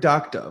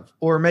productive,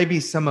 or maybe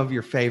some of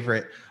your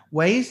favorite,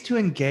 ways to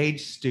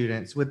engage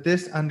students with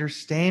this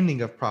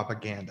understanding of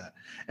propaganda?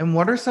 And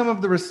what are some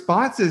of the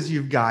responses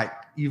you've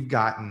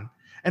gotten?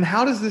 And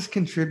how does this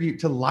contribute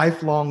to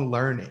lifelong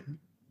learning?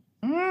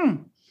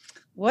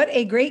 What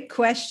a great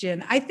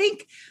question. I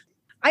think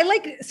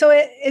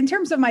in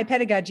terms of my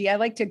pedagogy, I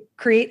like to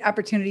create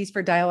opportunities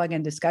for dialogue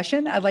and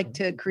discussion. I like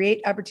to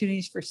create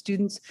opportunities for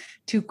students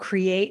to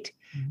create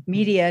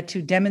media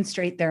to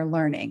demonstrate their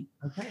learning.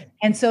 Okay.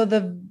 And so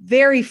the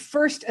very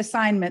first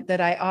assignment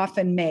that I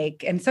often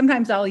make, and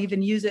sometimes I'll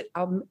even use it,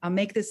 I'll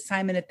make this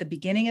assignment at the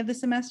beginning of the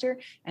semester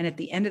and at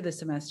the end of the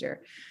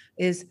semester,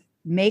 is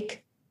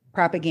make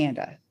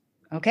propaganda.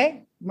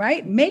 Okay,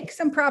 right? Make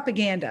some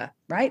propaganda,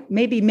 right?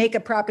 Maybe make a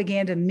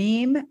propaganda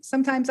meme.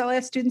 Sometimes I'll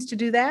ask students to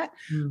do that.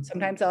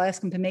 Sometimes I'll ask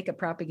them to make a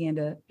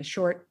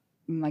short,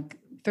 like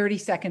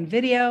 30-second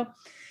video.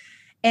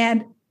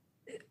 And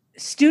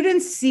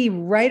students see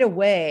right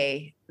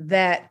away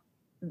that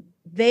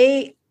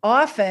they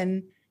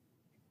often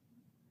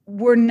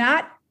were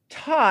not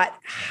taught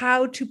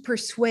how to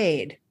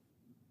persuade.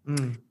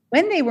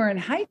 When they were in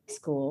high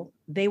school,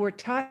 they were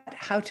taught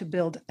how to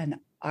build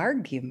an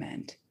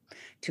argument,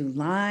 to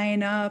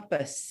line up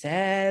a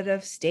set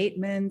of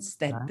statements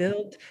that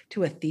build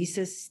to a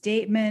thesis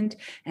statement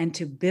and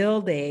to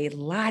build a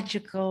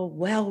logical,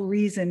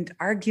 well-reasoned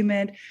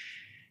argument.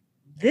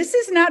 This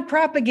is not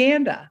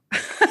propaganda.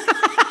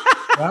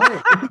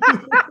 Right.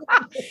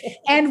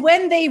 And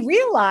when they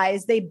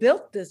realized they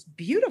built this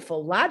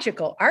beautiful,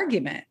 logical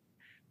argument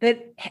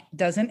that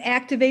doesn't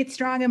activate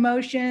strong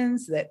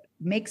emotions, that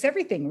makes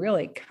everything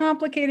really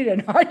complicated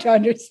and hard to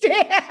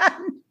understand,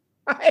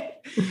 right?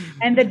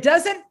 And that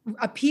doesn't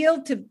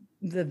appeal to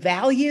the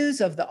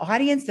values of the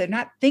audience. They're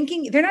not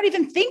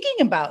even thinking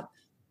about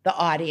the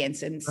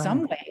audience in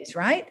some ways,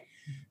 right?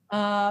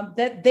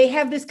 That they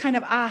have this kind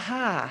of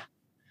aha,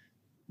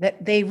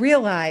 that they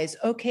realize,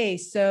 okay,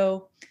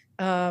 so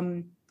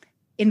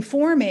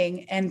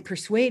informing and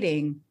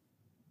persuading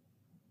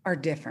are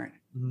different,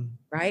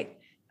 right?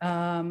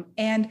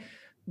 And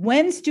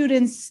when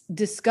students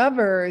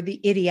discover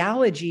the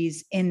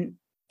ideologies in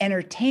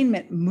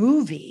entertainment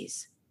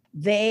movies,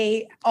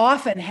 they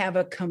often have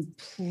a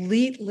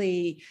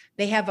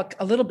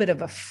little bit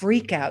of a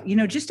freak out.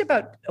 Just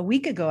about a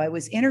week ago, I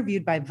was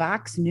interviewed by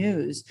Vox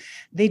News.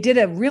 They did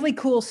a really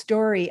cool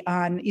story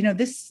on,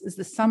 this is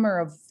the summer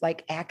of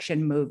like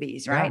action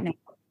movies, right? Now,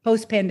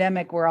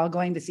 post-pandemic, we're all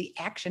going to see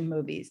action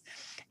movies.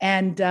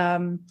 And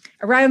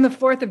around the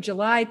 4th of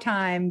July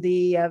time,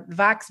 the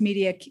Vox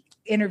Media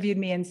interviewed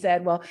me and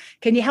said, well,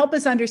 can you help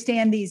us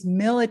understand these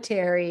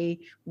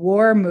military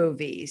war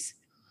movies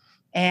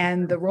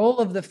and the role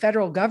of the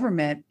federal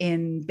government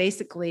in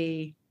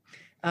basically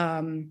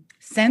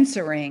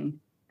censoring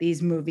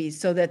these movies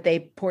so that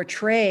they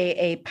portray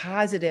a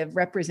positive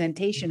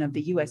representation of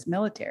the U.S.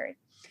 military?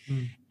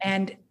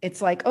 And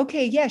it's like,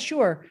 okay, yeah,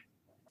 sure.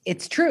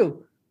 It's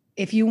true.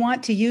 If you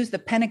want to use the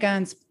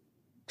Pentagon's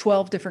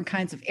 12 different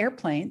kinds of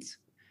airplanes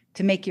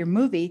to make your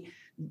movie,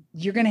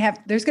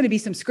 there's going to be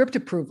some script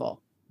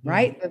approval,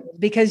 right?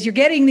 Because you're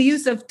getting the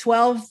use of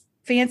 12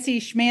 fancy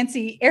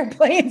schmancy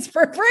airplanes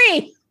for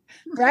free.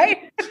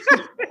 Right?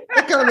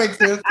 That kind of makes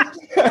sense.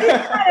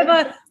 It's kind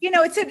of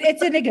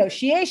it's a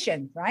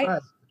negotiation, right?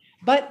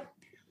 But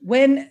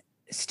when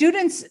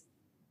students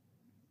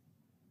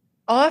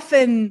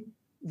often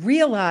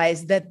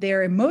realize that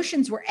their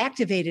emotions were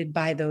activated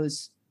by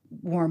those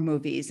war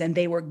movies and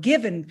they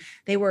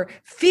were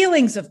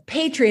feelings of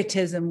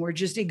patriotism were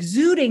just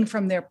exuding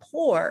from their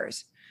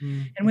pores.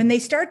 And when they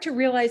start to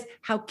realize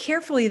how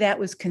carefully that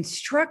was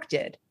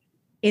constructed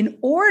in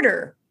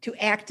order to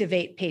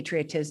activate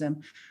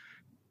patriotism,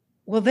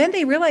 well, then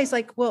they realize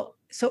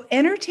so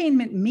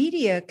entertainment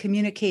media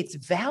communicates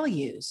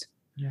values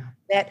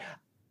that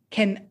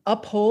can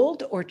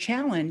uphold or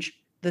challenge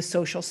the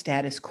social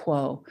status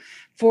quo.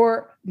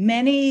 For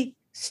many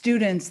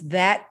students,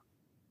 that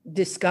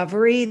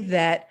discovery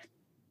that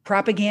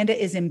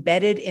propaganda is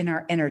embedded in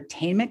our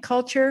entertainment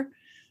culture,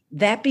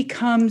 that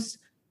becomes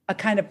a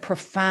kind of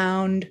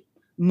profound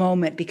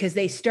moment because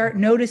they start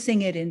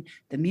noticing it in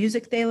the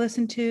music they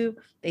listen to.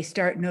 They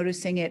start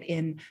noticing it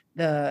in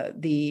the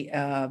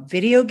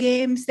video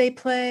games they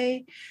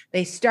play.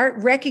 They start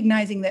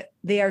recognizing that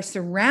they are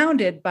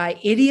surrounded by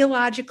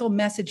ideological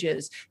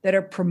messages that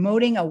are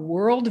promoting a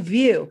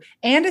worldview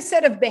and a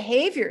set of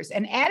behaviors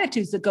and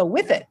attitudes that go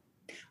with it,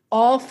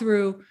 all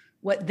through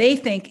what they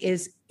think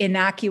is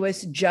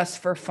innocuous, just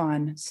for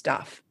fun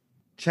stuff.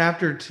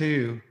 Chapter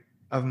 2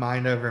 of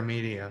Mind Over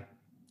Media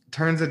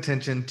turns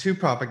attention to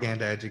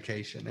propaganda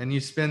education, and you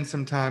spend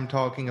some time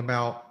talking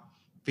about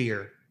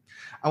fear.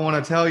 I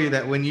want to tell you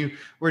that when you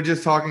were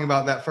just talking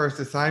about that first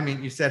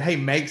assignment, you said, hey,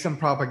 make some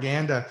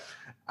propaganda.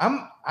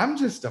 I'm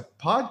just a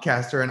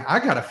podcaster, and I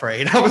got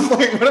afraid. I was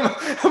like,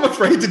 I'm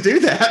afraid to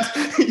do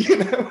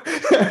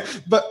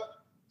that, But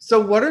so,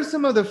 what are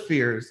some of the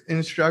fears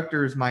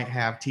instructors might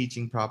have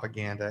teaching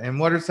propaganda, and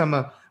what are some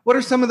of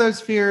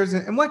those fears,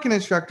 and what can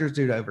instructors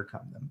do to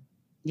overcome them?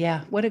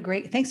 Yeah,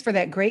 thanks for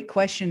that great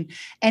question.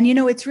 And,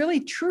 it's really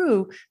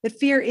true that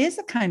fear is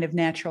a kind of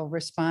natural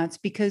response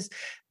because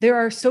there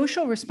are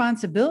social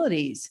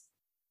responsibilities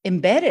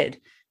embedded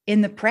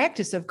in the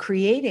practice of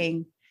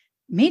creating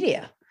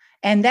media.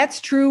 And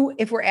that's true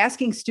if we're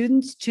asking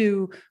students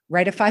to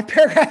write a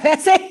 5-paragraph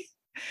essay,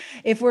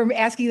 if we're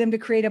asking them to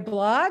create a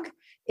blog,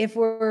 if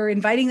we're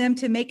inviting them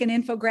to make an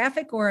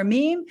infographic or a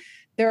meme.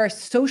 There are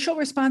social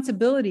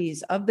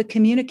responsibilities of the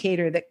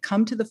communicator that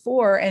come to the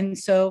fore. And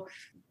so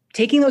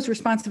taking those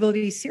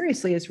responsibilities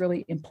seriously is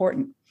really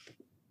important.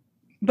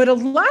 But a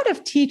lot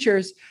of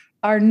teachers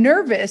are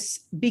nervous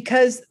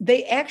because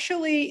they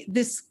actually,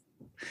 the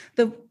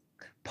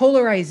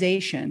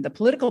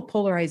political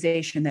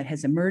polarization that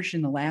has emerged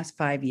in the last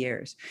 5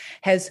 years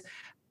has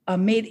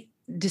made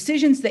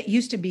decisions that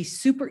used to be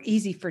super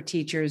easy for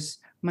teachers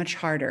much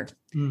harder.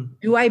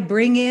 Do I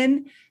bring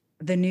in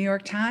the New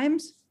York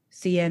Times,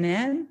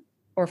 CNN,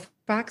 or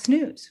Fox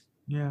News?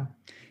 Yeah.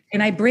 Can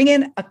I bring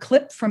in a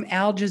clip from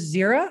Al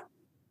Jazeera,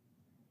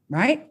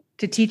 right,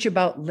 to teach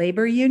about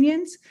labor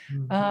unions?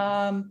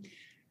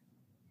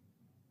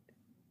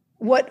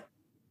 What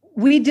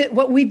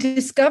we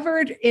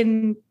discovered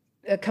in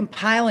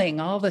compiling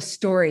all the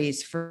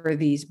stories for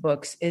these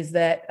books is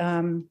that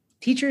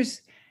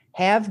teachers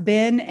have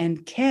been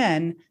and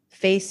can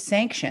face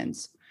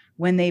sanctions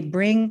when they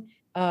bring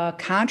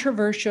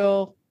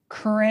controversial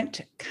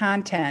current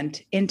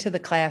content into the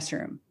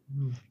classroom.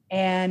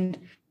 And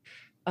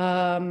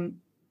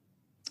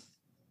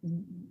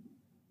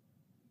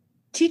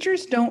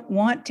teachers don't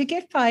want to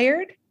get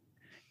fired.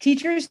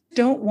 Teachers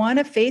don't want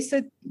to face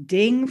a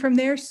ding from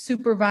their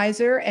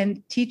supervisor,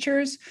 and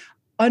teachers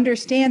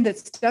understand that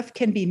stuff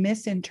can be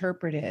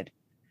misinterpreted,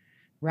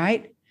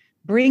 right?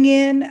 Bring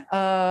in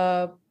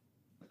a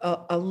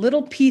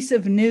little piece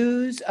of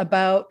news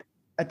about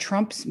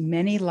Trump's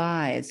many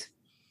lies,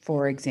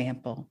 for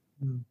example.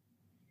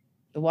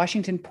 The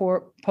Washington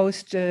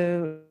Post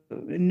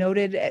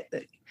noted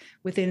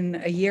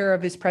within a year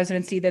of his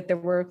presidency that there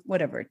were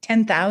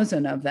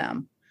 10,000 of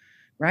them,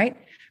 right?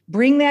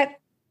 Bring that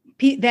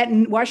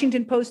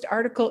Washington Post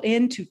article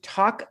in to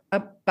talk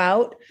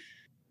about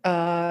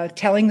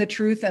telling the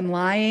truth and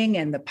lying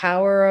and the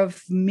power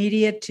of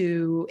media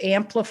to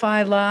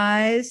amplify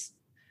lies.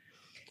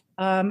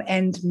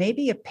 And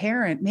maybe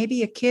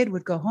a kid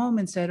would go home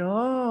and said,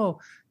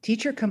 oh,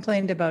 teacher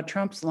complained about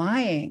Trump's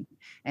lying,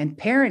 and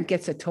parent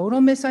gets a total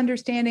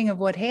misunderstanding of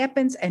what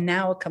happens, and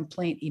now a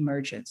complaint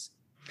emerges.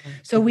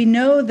 So we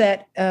know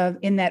that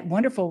in that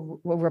wonderful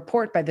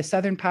report by the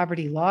Southern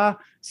Poverty Law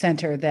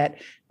Center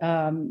that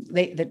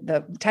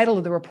the title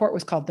of the report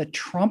was called The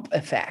Trump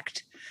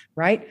Effect,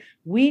 right?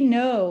 We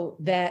know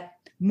that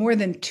more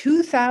than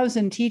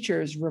 2,000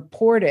 teachers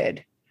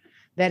reported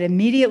that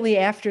immediately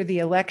after the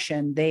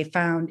election, they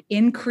found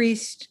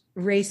increased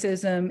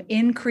racism,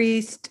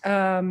 increased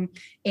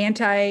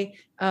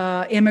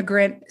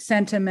anti-immigrant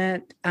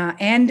sentiment,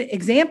 and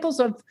examples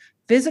of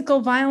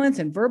physical violence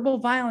and verbal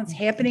violence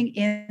happening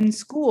in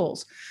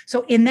schools.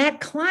 So in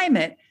that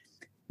climate,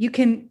 you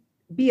can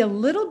be a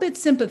little bit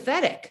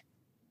sympathetic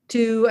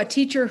to a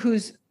teacher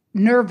who's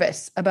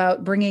nervous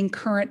about bringing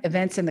current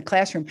events in the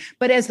classroom.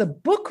 But as the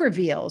book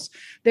reveals,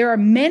 there are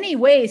many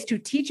ways to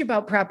teach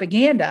about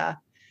propaganda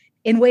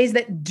in ways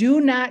that do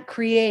not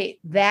create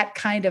that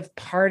kind of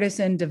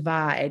partisan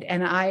divide.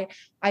 And I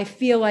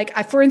feel like,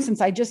 for instance,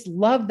 I just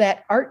love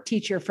that art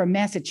teacher from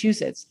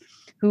Massachusetts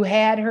who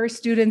had her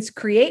students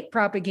create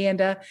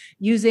propaganda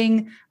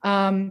using,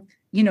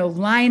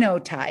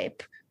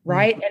 linotype,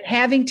 right? And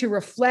having to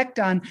reflect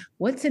on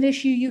what's an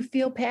issue you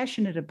feel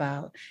passionate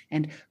about,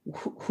 and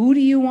who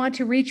do you want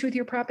to reach with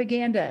your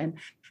propaganda, and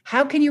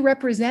how can you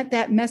represent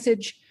that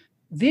message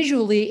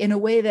visually in a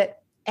way that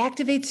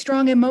activates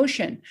strong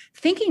emotion.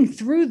 Thinking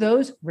through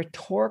those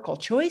rhetorical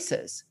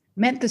choices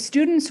meant the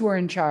students were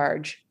in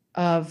charge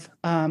of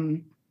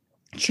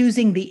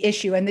choosing the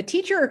issue. And the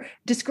teacher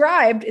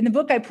described, in the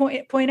book, I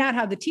point out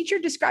how the teacher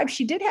described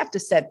she did have to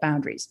set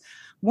boundaries.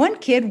 One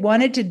kid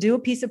wanted to do a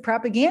piece of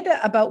propaganda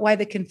about why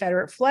the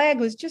Confederate flag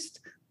was just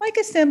like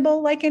a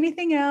symbol, like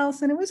anything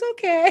else, and it was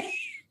okay.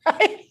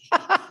 Right?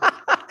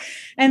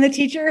 And the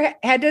teacher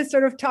had to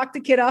sort of talk the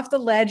kid off the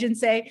ledge and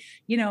say,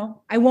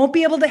 I won't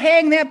be able to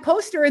hang that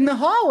poster in the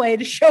hallway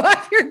to show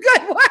off your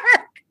good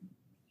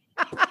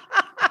work.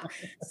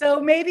 So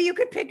maybe you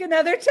could pick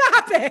another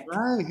topic.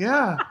 Right,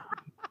 yeah.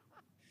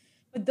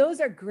 But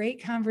those are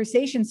great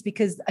conversations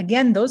because,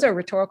 again, those are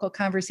rhetorical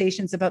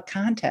conversations about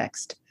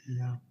context.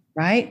 Yeah.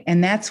 Right?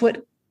 And that's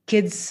what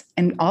kids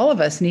and all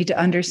of us need to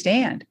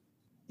understand.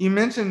 You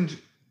mentioned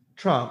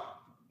Trump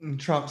and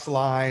Trump's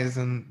lies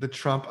and the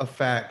Trump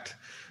effect.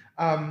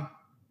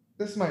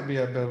 This might be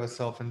a bit of a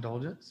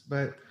self-indulgence,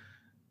 but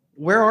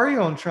where are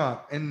you on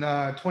Trump in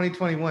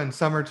 2021,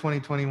 summer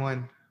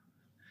 2021?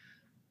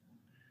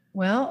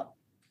 Well,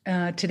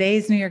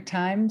 today's New York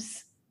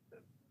Times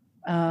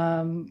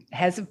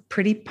has a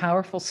pretty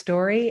powerful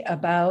story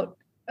about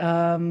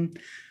the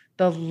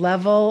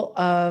level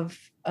of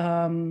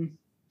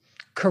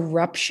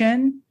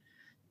corruption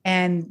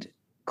and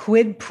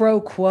quid pro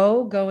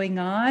quo going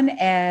on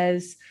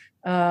as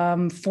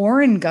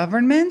foreign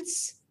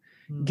governments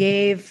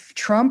gave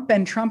Trump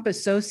and Trump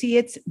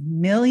associates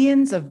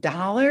millions of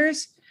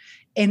dollars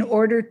in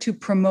order to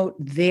promote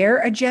their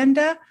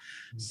agenda.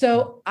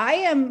 So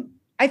I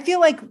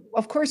feel like,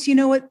 of course, you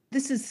know what?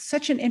 This is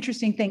such an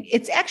interesting thing.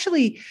 It's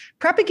actually,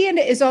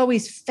 propaganda is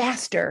always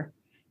faster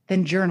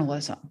than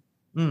journalism,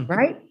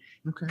 right?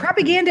 Okay.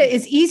 Propaganda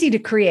is easy to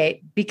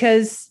create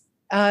because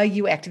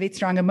you activate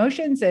strong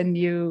emotions and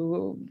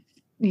you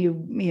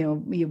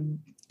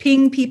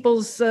ping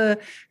people's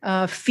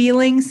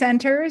feeling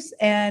centers,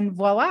 and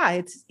voila,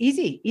 it's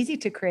easy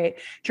to create.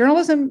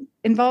 Journalism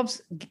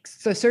involves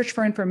the search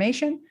for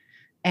information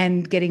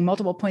and getting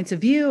multiple points of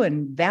view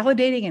and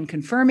validating and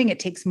confirming. It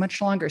takes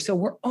much longer. So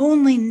we're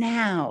only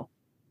now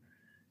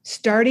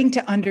starting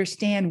to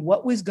understand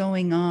what was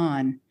going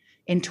on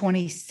in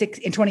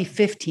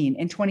 2015,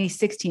 in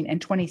 2016,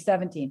 and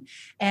 2017.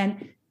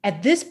 And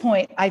at this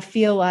point, I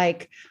feel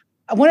like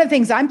one of the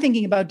things I'm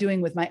thinking about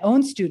doing with my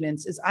own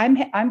students is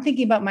I'm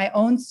thinking about my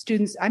own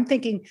students. I'm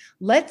thinking,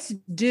 let's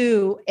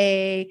do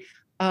a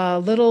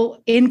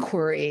little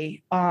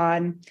inquiry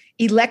on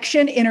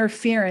election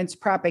interference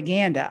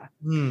propaganda.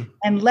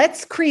 And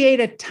let's create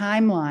a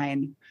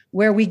timeline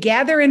where we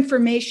gather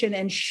information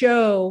and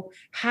show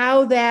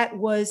how that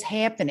was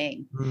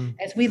happening.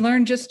 As we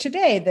learned just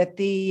today that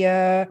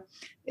the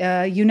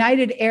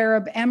United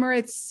Arab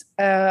Emirates,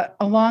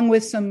 along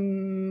with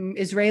some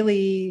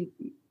Israeli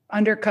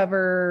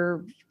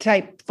undercover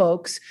type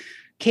folks,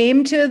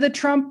 came to the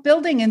Trump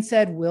building and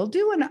said, we'll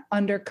do an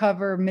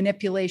undercover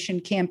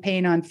manipulation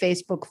campaign on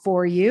Facebook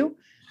for you,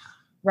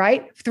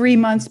 right? 3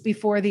 months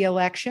before the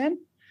election.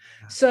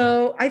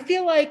 So I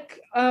feel like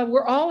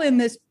we're all in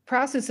this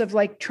process of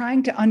like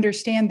trying to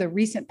understand the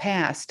recent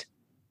past.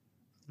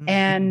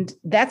 And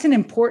that's an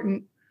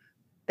important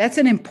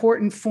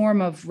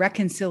form of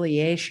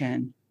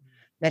reconciliation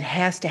that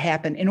has to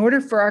happen. In order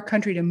for our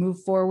country to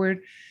move forward,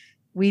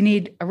 we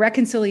need a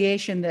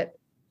reconciliation that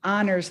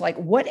honors like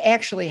what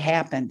actually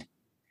happened.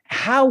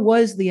 How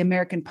was the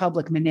American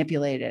public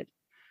manipulated,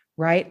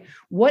 right?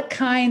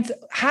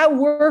 How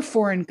were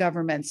foreign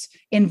governments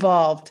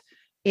involved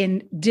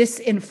in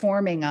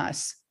disinforming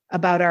us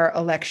about our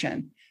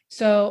election?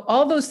 So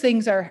all those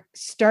things are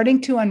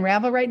starting to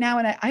unravel right now.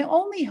 And I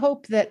only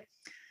hope that,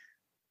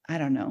 I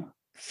don't know,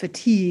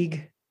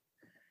 fatigue,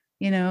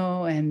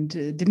 and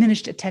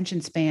diminished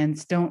attention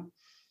spans don't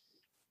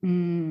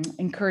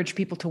encourage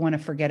people to want to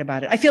forget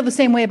about it. I feel the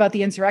same way about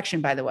the insurrection,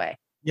 by the way.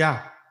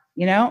 Yeah.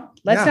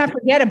 Let's not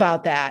forget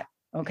about that.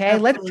 Okay.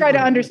 Absolutely. Let's try to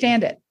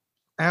understand it.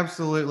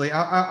 Absolutely.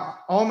 I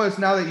almost,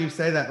 now that you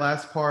say that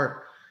last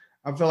part,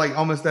 I feel like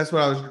almost that's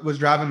what I was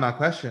driving my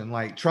question.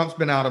 Like Trump's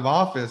been out of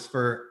office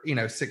for,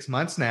 6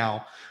 months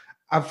now.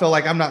 I feel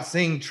like I'm not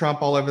seeing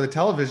Trump all over the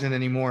television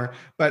anymore,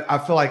 but I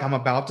feel like I'm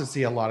about to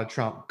see a lot of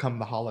Trump come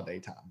the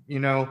holiday time,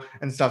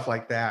 and stuff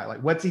like that.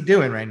 Like, what's he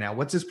doing right now?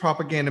 What's his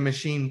propaganda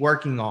machine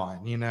working on?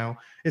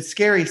 It's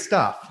scary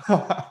stuff.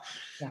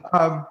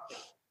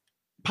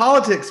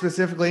 Politics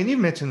specifically, and you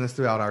mentioned this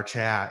throughout our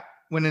chat,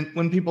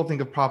 when people think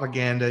of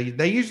propaganda,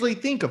 they usually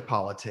think of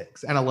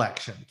politics and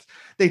elections.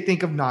 They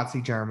think of Nazi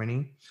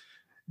Germany.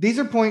 These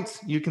are points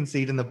you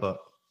concede in the book.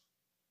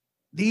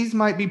 These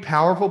might be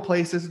powerful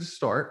places to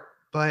start.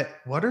 But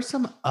what are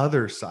some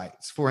other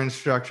sites for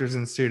instructors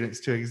and students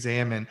to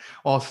examine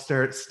while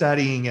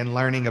studying and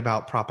learning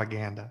about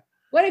propaganda?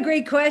 What a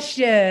great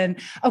question.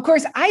 Of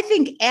course, I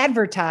think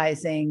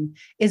advertising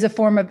is a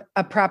form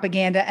of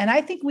propaganda, and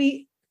I think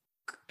we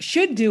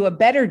should do a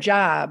better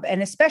job,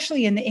 and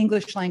especially in the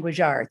English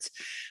language arts,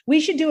 we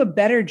should do a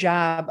better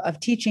job of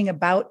teaching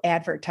about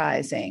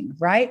advertising,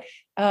 right?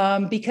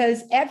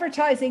 Because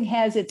advertising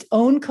has its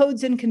own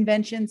codes and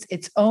conventions,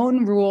 its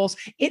own rules.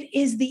 It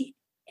is the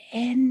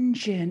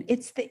engine.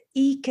 It's the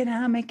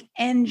economic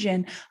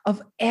engine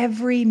of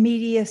every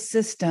media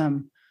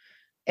system,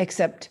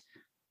 except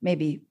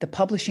maybe the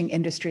publishing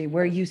industry,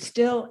 where you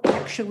still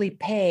actually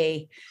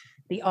pay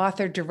the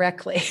author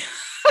directly,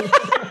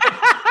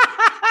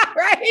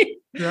 right?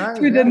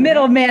 Through the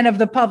middleman of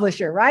the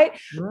publisher, right?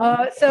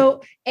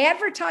 So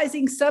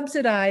advertising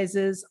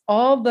subsidizes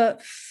all the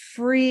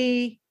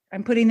free,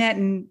 I'm putting that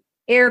in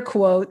air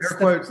quotes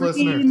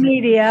listeners.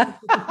 Media.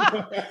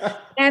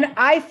 And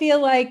I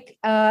feel like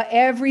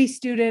every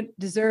student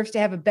deserves to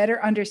have a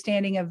better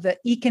understanding of the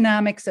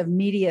economics of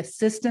media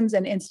systems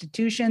and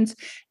institutions.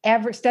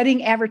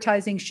 Studying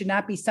advertising should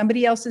not be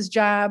somebody else's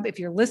job. If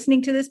you're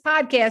listening to this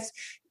podcast,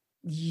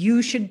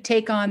 you should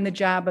take on the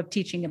job of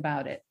teaching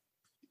about it.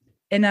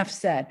 Enough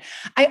said.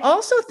 I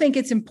also think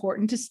it's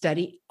important to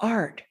study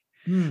art.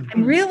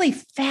 I'm really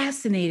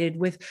fascinated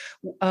with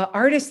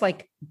artists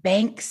like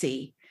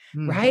Banksy,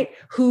 right?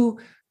 Who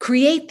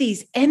create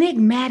these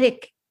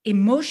enigmatic,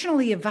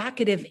 emotionally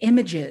evocative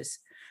images.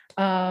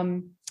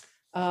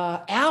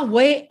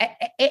 Ayy,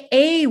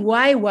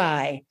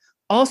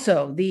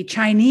 also the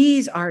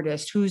Chinese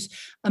artist whose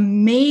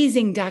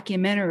amazing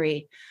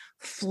documentary,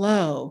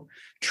 Flow,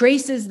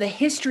 traces the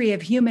history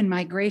of human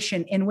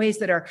migration in ways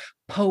that are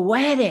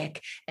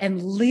poetic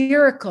and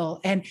lyrical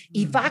and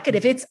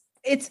evocative. It's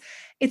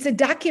a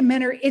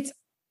documentary.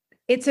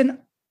 It's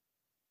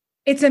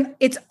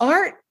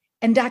art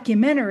and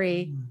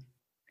documentary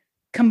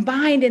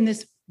combined in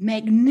this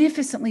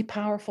magnificently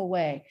powerful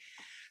way.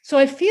 So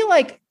I feel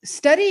like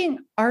studying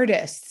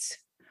artists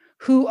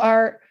who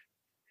are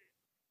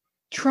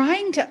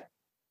trying to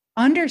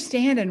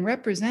understand and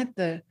represent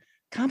the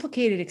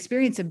complicated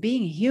experience of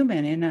being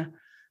human in a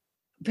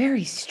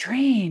very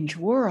strange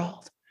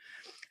world.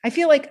 I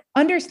feel like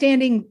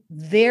understanding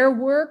their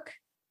work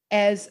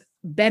as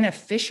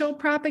beneficial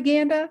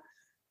propaganda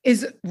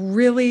is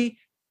really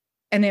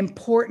an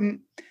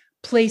important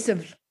place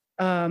of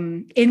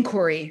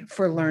inquiry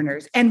for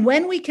learners. And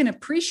when we can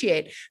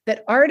appreciate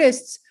that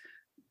artists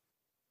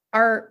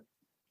are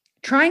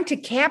trying to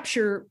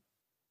capture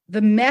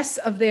the mess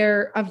of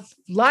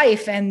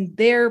life and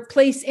their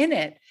place in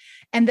it,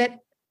 and that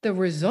the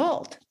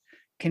result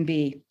can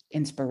be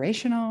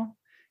inspirational,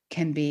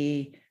 can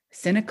be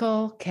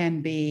cynical,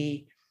 can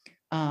be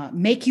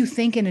make you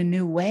think in a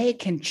new way,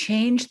 can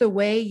change the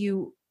way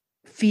you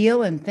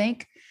feel and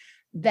think,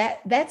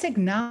 that's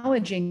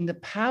acknowledging the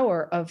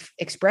power of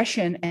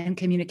expression and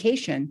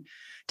communication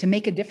to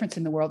make a difference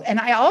in the world. And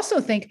I also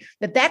think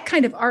that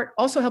kind of art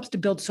also helps to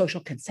build social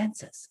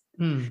consensus.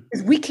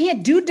 Because we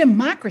can't do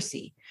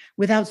democracy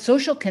without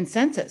social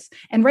consensus.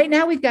 And right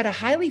now we've got a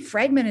highly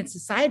fragmented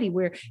society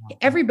where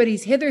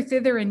everybody's hither,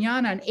 thither, and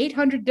yon on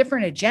 800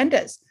 different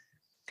agendas.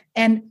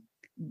 And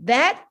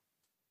that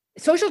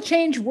social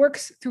change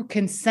works through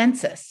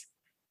consensus,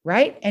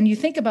 right? And you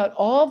think about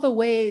all the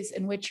ways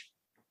in which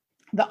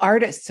the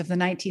artists of the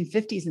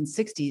 1950s and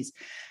 60s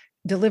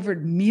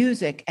delivered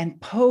music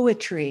and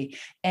poetry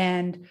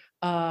and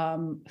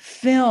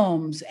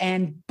films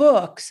and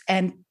books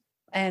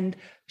and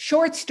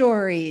short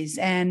stories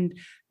and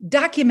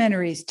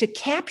documentaries to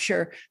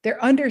capture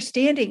their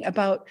understanding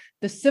about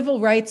the civil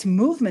rights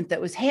movement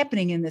that was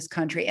happening in this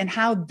country, and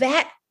how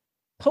that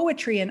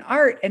poetry and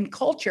art and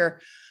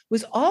culture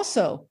was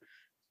also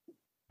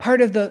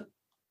part of the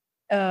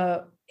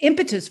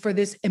impetus for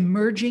this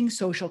emerging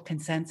social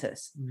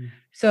consensus.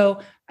 So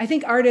I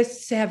think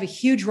artists have a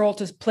huge role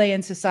to play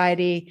in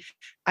society.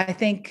 I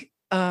think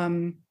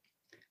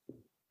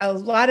a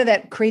lot of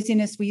that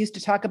craziness we used to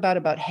talk about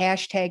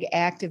hashtag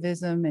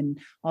activism, and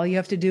all you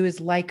have to do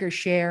is like or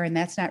share, and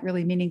that's not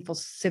really meaningful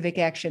civic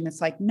action. It's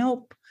like,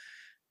 nope.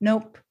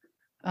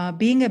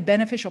 Being a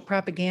beneficial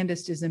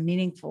propagandist is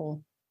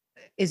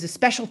a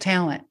special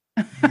talent.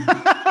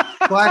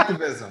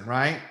 Collectivism,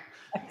 right?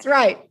 That's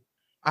right.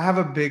 I have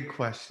a big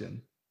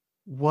question.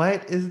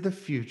 What is the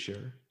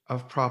future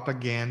of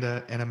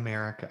propaganda in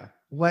America?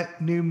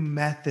 What new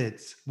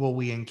methods will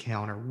we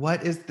encounter?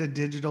 What is the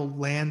digital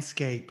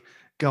landscape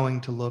going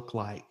to look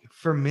like?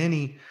 For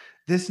many,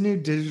 this new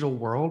digital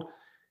world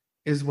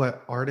is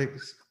what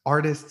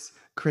artists,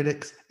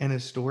 critics, and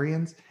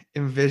historians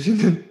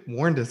envisioned and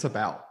warned us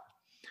about.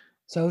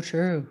 So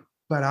true.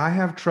 But I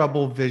have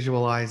trouble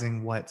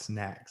visualizing what's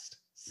next.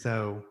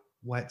 So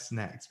what's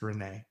next,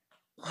 Renee?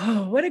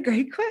 Oh, what a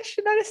great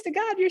question. Honest to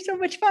God, you're so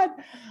much fun.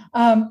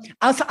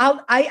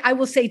 I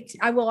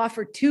will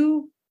offer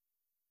two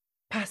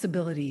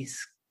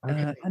possibilities.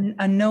 Okay.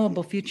 A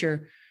knowable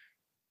future,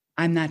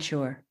 I'm not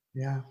sure.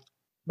 Yeah.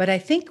 But I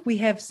think we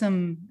have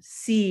some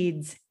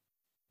seeds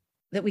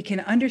that we can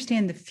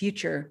understand the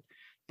future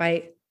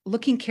by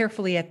looking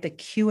carefully at the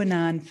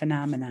QAnon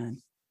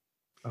phenomenon.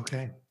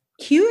 Okay.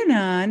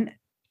 QAnon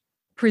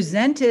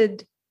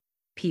presented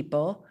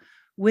people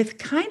with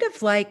kind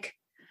of like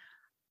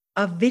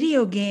a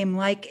video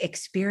game-like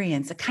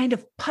experience, a kind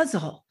of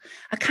puzzle,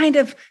 a kind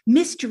of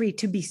mystery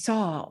to be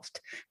solved,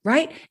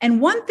 right?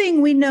 And one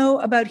thing we know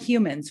about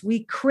humans,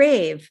 we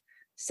crave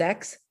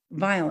sex,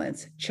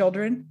 violence,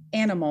 children,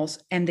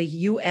 animals, and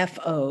the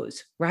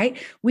UFOs, right?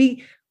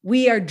 We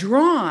are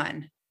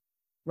drawn,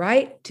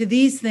 right, to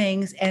these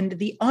things, and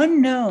the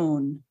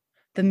unknown,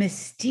 the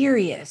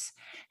mysterious,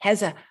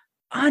 has an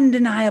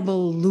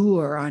undeniable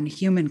lure on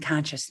human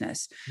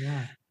consciousness.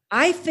 Yeah.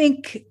 I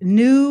think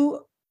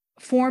new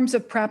forms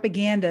of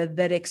propaganda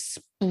that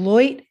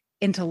exploit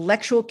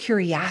intellectual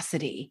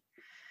curiosity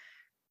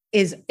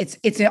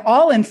it's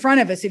all in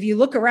front of us. If you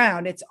look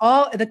around, it's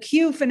all, the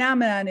Q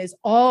phenomenon is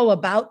all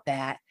about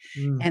that.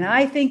 And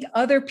I think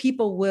other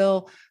people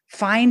will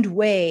find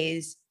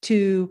ways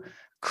to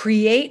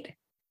create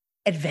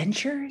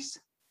adventures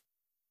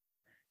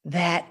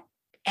that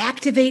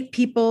activate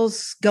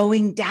people's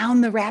going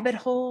down the rabbit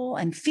hole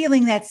and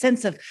feeling that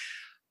sense of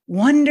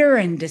wonder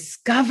and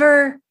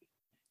discover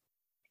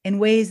in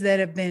ways that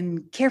have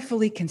been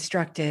carefully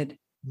constructed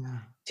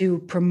to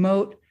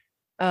promote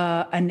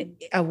a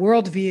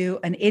worldview,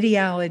 an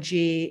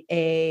ideology,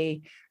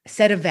 a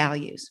set of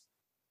values.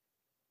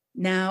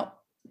 Now,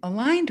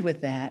 aligned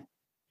with that,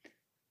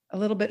 a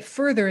little bit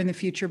further in the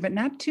future, but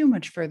not too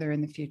much further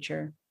in the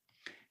future,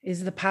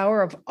 is the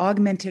power of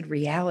augmented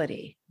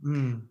reality.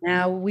 Mm.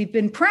 Now, we've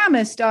been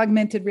promised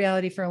augmented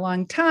reality for a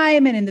long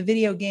time. And in the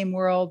video game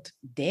world,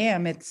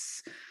 damn,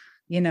 it's,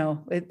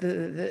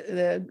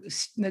 the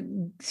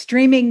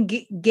streaming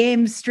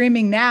games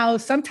streaming now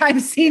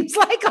sometimes seems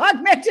like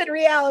augmented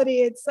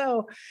reality. It's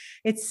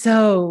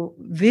so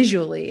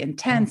visually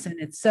intense, and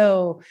it's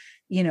so,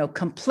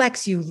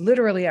 complex. You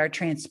literally are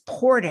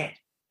transported.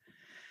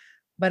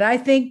 But I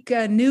think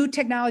new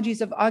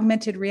technologies of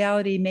augmented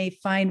reality may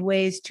find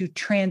ways to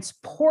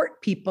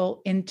transport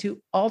people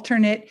into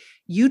alternate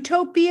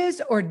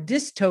utopias or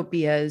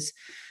dystopias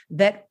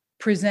that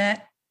present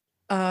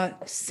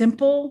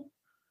simple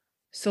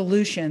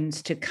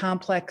solutions to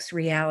complex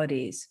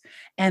realities,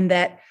 and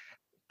that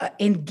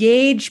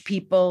engage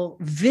people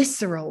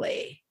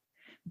viscerally,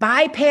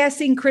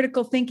 bypassing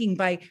critical thinking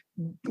by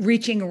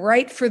reaching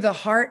right for the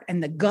heart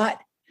and the gut.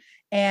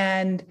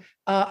 And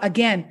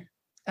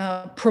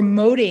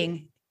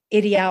promoting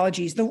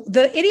ideologies.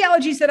 The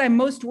ideologies that I'm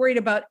most worried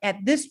about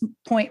at this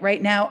point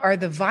right now are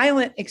the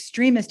violent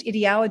extremist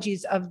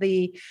ideologies of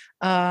the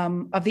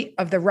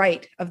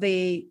right, of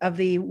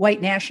the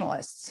white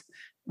nationalists,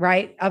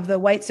 right, of the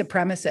white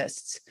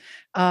supremacists.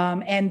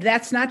 And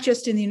that's not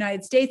just in the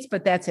United States,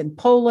 but that's in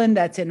Poland,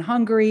 that's in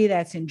Hungary,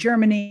 that's in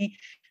Germany,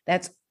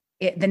 that's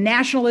the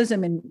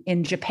nationalism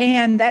in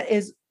Japan, that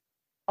is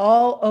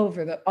all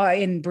over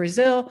in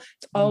Brazil,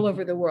 it's all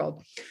over the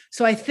world.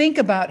 So I think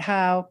about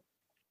how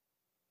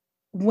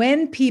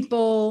one of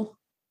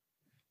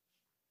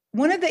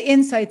the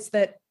insights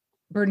that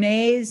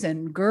Bernays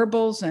and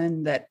Goebbels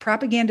and that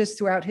propagandists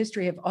throughout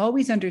history have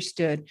always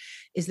understood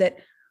is that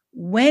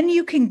when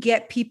you can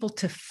get people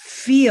to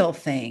feel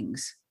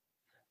things,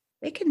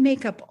 they can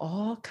make up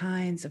all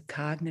kinds of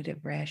cognitive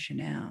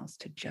rationales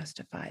to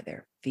justify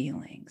their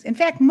feelings. In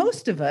fact,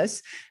 most of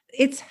us,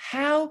 it's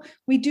how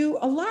we do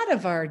a lot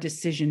of our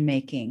decision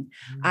making.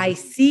 I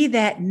see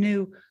that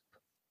new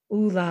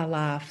ooh la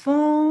la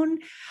phone.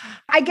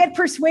 I get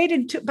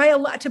persuaded to buy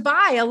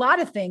a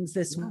lot of things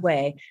this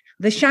way.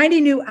 The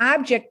shiny new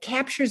object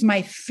captures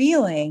my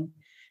feeling,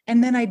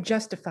 and then I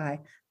justify,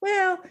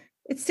 well,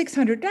 it's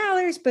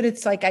 $600, but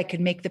it's like I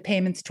could make the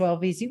payments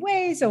 12 easy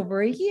ways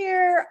over a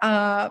year.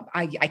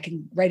 I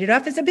can write it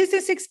off as a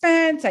business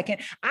expense. I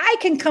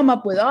can come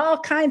up with all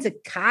kinds of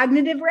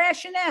cognitive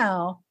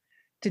rationale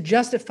to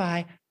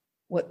justify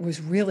what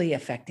was really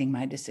affecting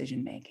my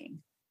decision making,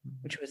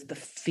 which was the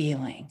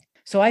feeling.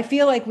 So I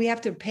feel like we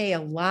have to pay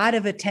a lot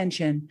of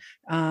attention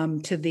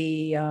to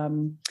the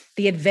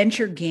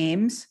adventure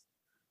games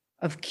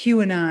of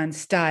QAnon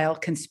style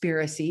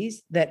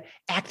conspiracies that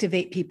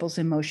activate people's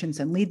emotions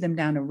and lead them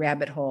down a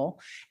rabbit hole.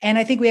 And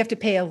I think we have to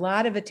pay a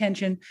lot of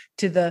attention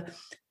to the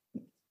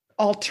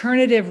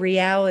alternative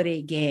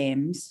reality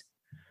games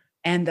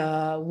and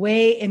the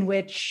way in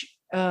which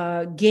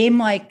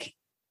game-like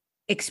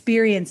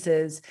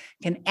experiences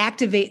can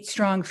activate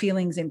strong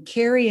feelings and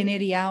carry an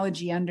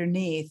ideology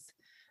underneath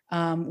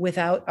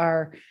without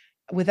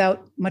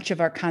much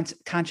of our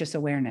conscious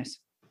awareness.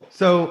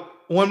 So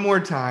one more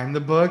time, the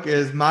book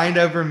is Mind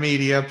Over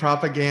Media,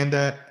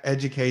 Propaganda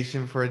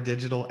Education for a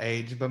Digital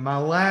Age. But my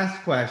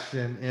last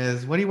question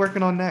is, what are you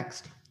working on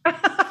next?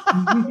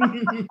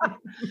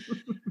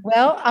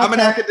 Well, I'm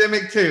an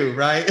academic too,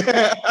 right?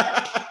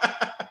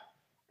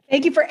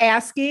 Thank you for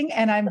asking.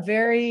 And I'm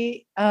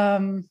very,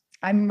 I'm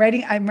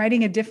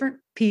writing a different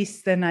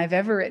piece than I've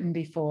ever written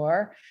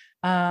before.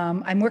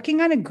 I'm working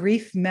on a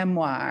grief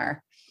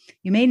memoir.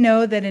 You may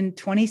know that in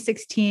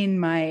 2016,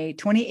 my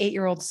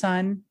 28-year-old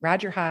son,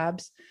 Roger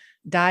Hobbs,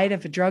 died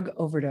of a drug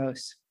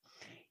overdose.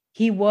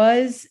 He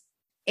was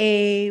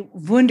a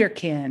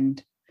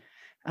wunderkind,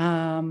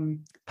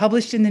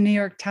 published in the New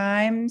York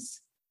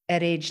Times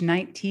at age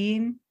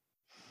 19,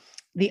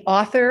 the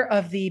author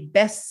of the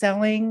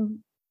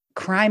best-selling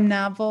crime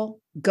novel,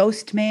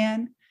 Ghost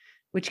Man,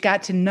 which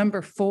got to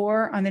number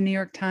 4 on the New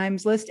York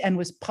Times list and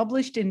was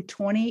published in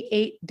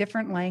 28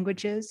 different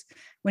languages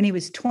when he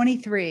was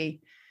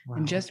 23. Wow.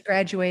 And just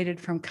graduated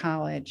from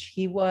college.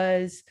 He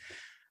was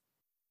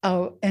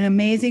an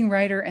amazing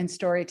writer and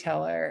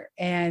storyteller,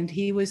 and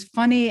he was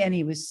funny, and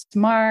he was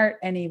smart,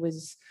 and he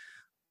was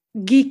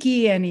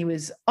geeky, and he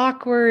was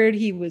awkward.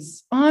 He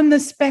was on the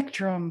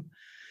spectrum,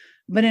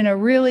 but in a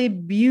really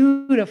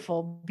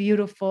beautiful,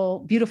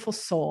 beautiful, beautiful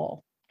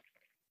soul.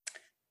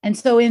 And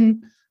so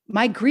in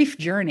my grief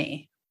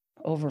journey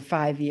over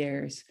 5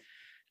 years,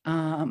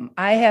 I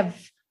have...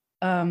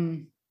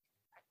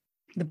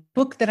 the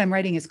book that I'm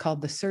writing is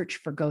called The Search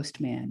for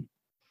Ghost Man.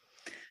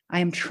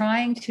 I am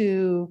trying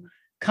to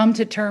come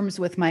to terms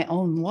with my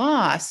own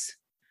loss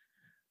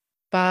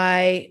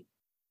by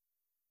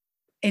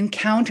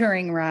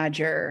encountering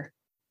Roger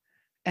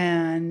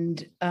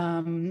and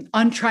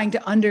trying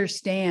to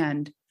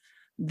understand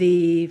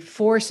the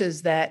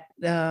forces that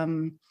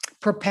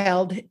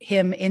propelled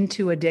him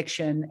into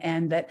addiction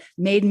and that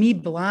made me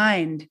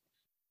blind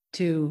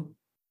to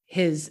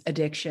his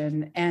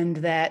addiction, and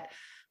that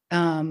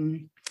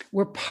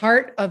we're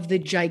part of the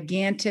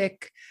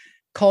gigantic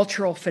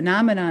cultural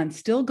phenomenon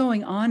still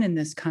going on in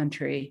this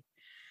country,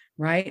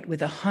 right? With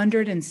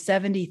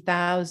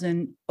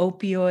 170,000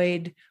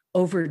 opioid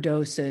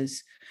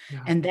overdoses.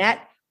 Yeah. And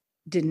that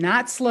did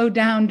not slow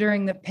down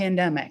during the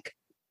pandemic,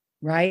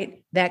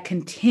 right? That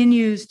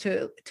continues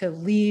to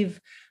leave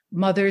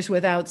mothers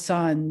without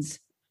sons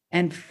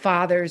and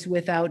fathers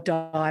without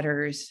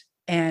daughters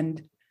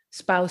and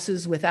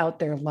spouses without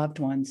their loved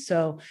ones.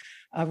 So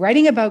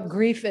writing about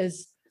grief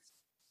has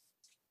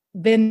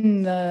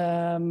been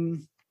a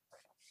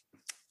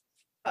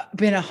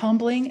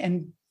humbling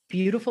and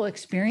beautiful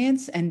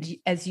experience. And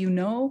as you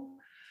know,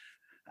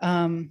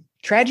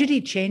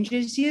 tragedy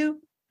changes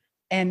you,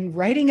 and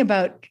writing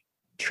about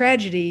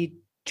tragedy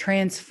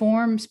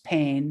transforms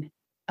pain.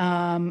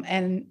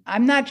 And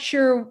I'm not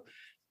sure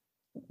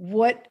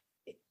what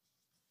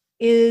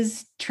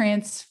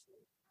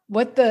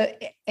the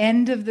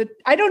end of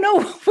I don't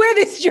know where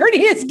this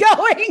journey is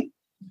going,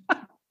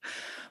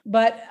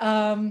 but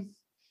I'm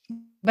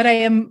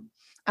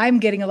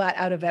getting a lot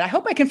out of it. I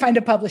hope I can find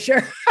a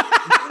publisher.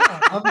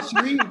 Yeah, I'm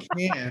sure you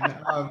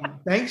can.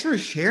 Thanks for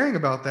sharing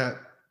about that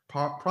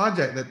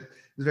project that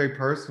is very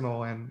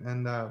personal,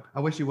 and I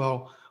wish you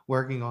well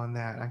working on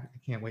that. I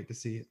can't wait to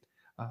see it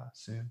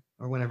soon,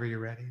 or whenever you're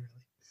ready, really.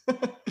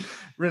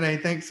 Renee,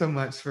 thanks so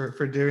much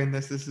for doing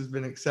this. This has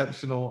been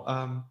exceptional.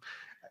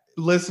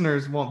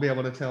 Listeners won't be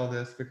able to tell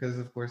this because,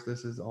 of course,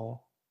 this is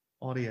all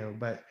audio,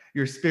 but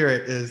your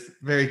spirit is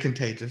very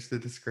contagious to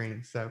the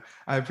screen. So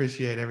I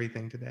appreciate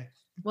everything today.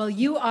 Well,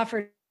 you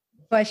offered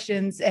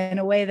questions in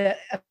a way that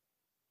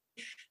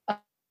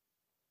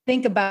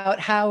think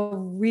about how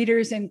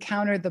readers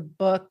encounter the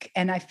book.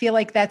 And I feel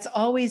like that's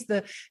always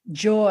the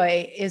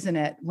joy, isn't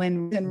it?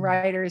 When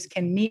writers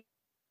can meet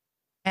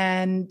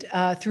and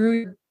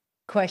through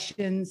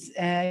questions,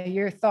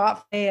 your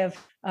thought way of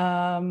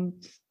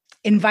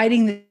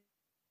inviting the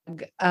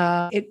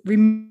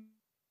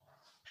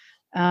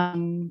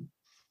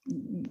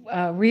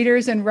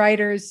readers and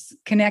writers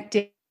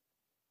connecting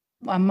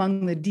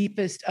among the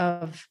deepest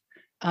of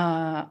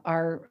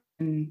our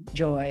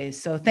joys.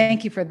 So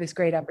thank you for this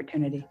great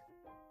opportunity.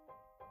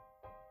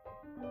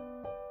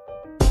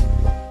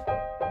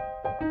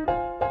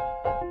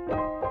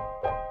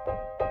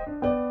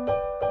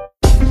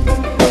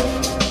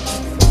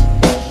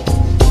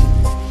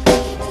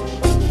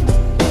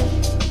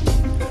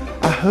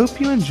 I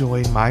hope you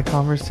enjoyed my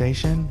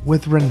conversation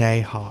with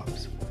Renee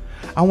Hobbs.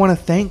 I want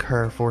to thank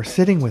her for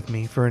sitting with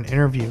me for an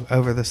interview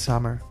over the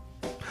summer.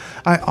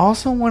 I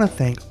also want to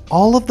thank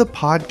all of the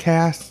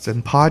podcasts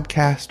and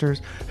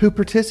podcasters who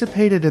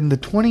participated in the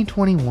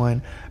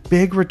 2021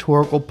 Big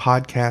Rhetorical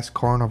Podcast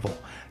Carnival,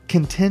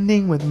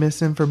 contending with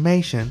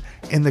misinformation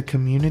in the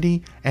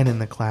community and in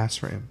the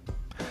classroom.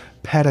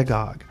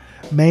 Pedagogue,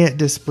 May It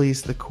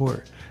Displease the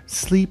Court,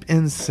 Sleep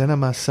in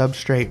Cinema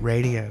Substrate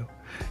Radio,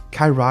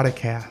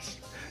 Kairoticast,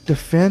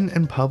 Defend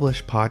and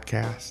Publish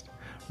Podcast,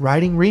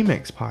 Writing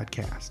Remix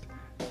Podcast,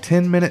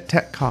 10-Minute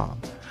TechCom,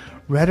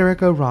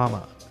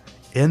 Rhetoricorama,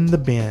 In the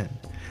Bin,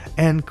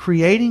 and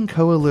Creating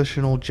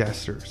Coalitional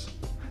Jesters.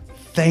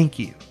 Thank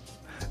you.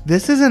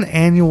 This is an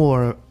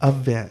annual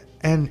event,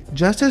 and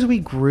just as we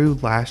grew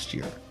last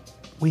year,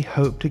 we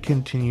hope to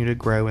continue to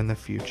grow in the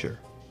future.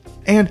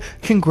 And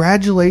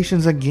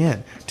congratulations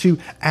again to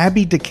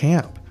Abby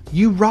DeCamp.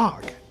 You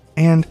rock!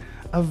 And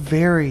a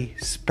very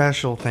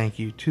special thank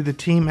you to the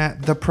team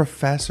at The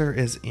Professor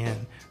Is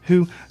In,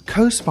 who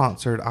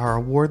co-sponsored our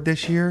award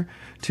this year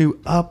to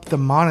up the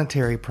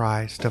monetary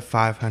prize to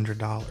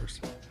 $500.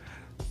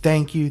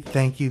 Thank you,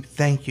 thank you,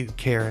 thank you,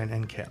 Karen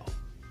and Kel.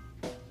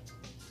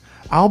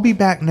 I'll be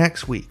back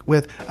next week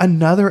with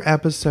another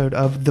episode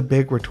of the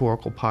Big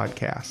Rhetorical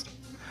Podcast.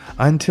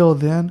 Until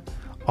then,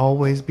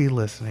 always be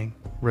listening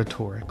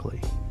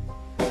rhetorically.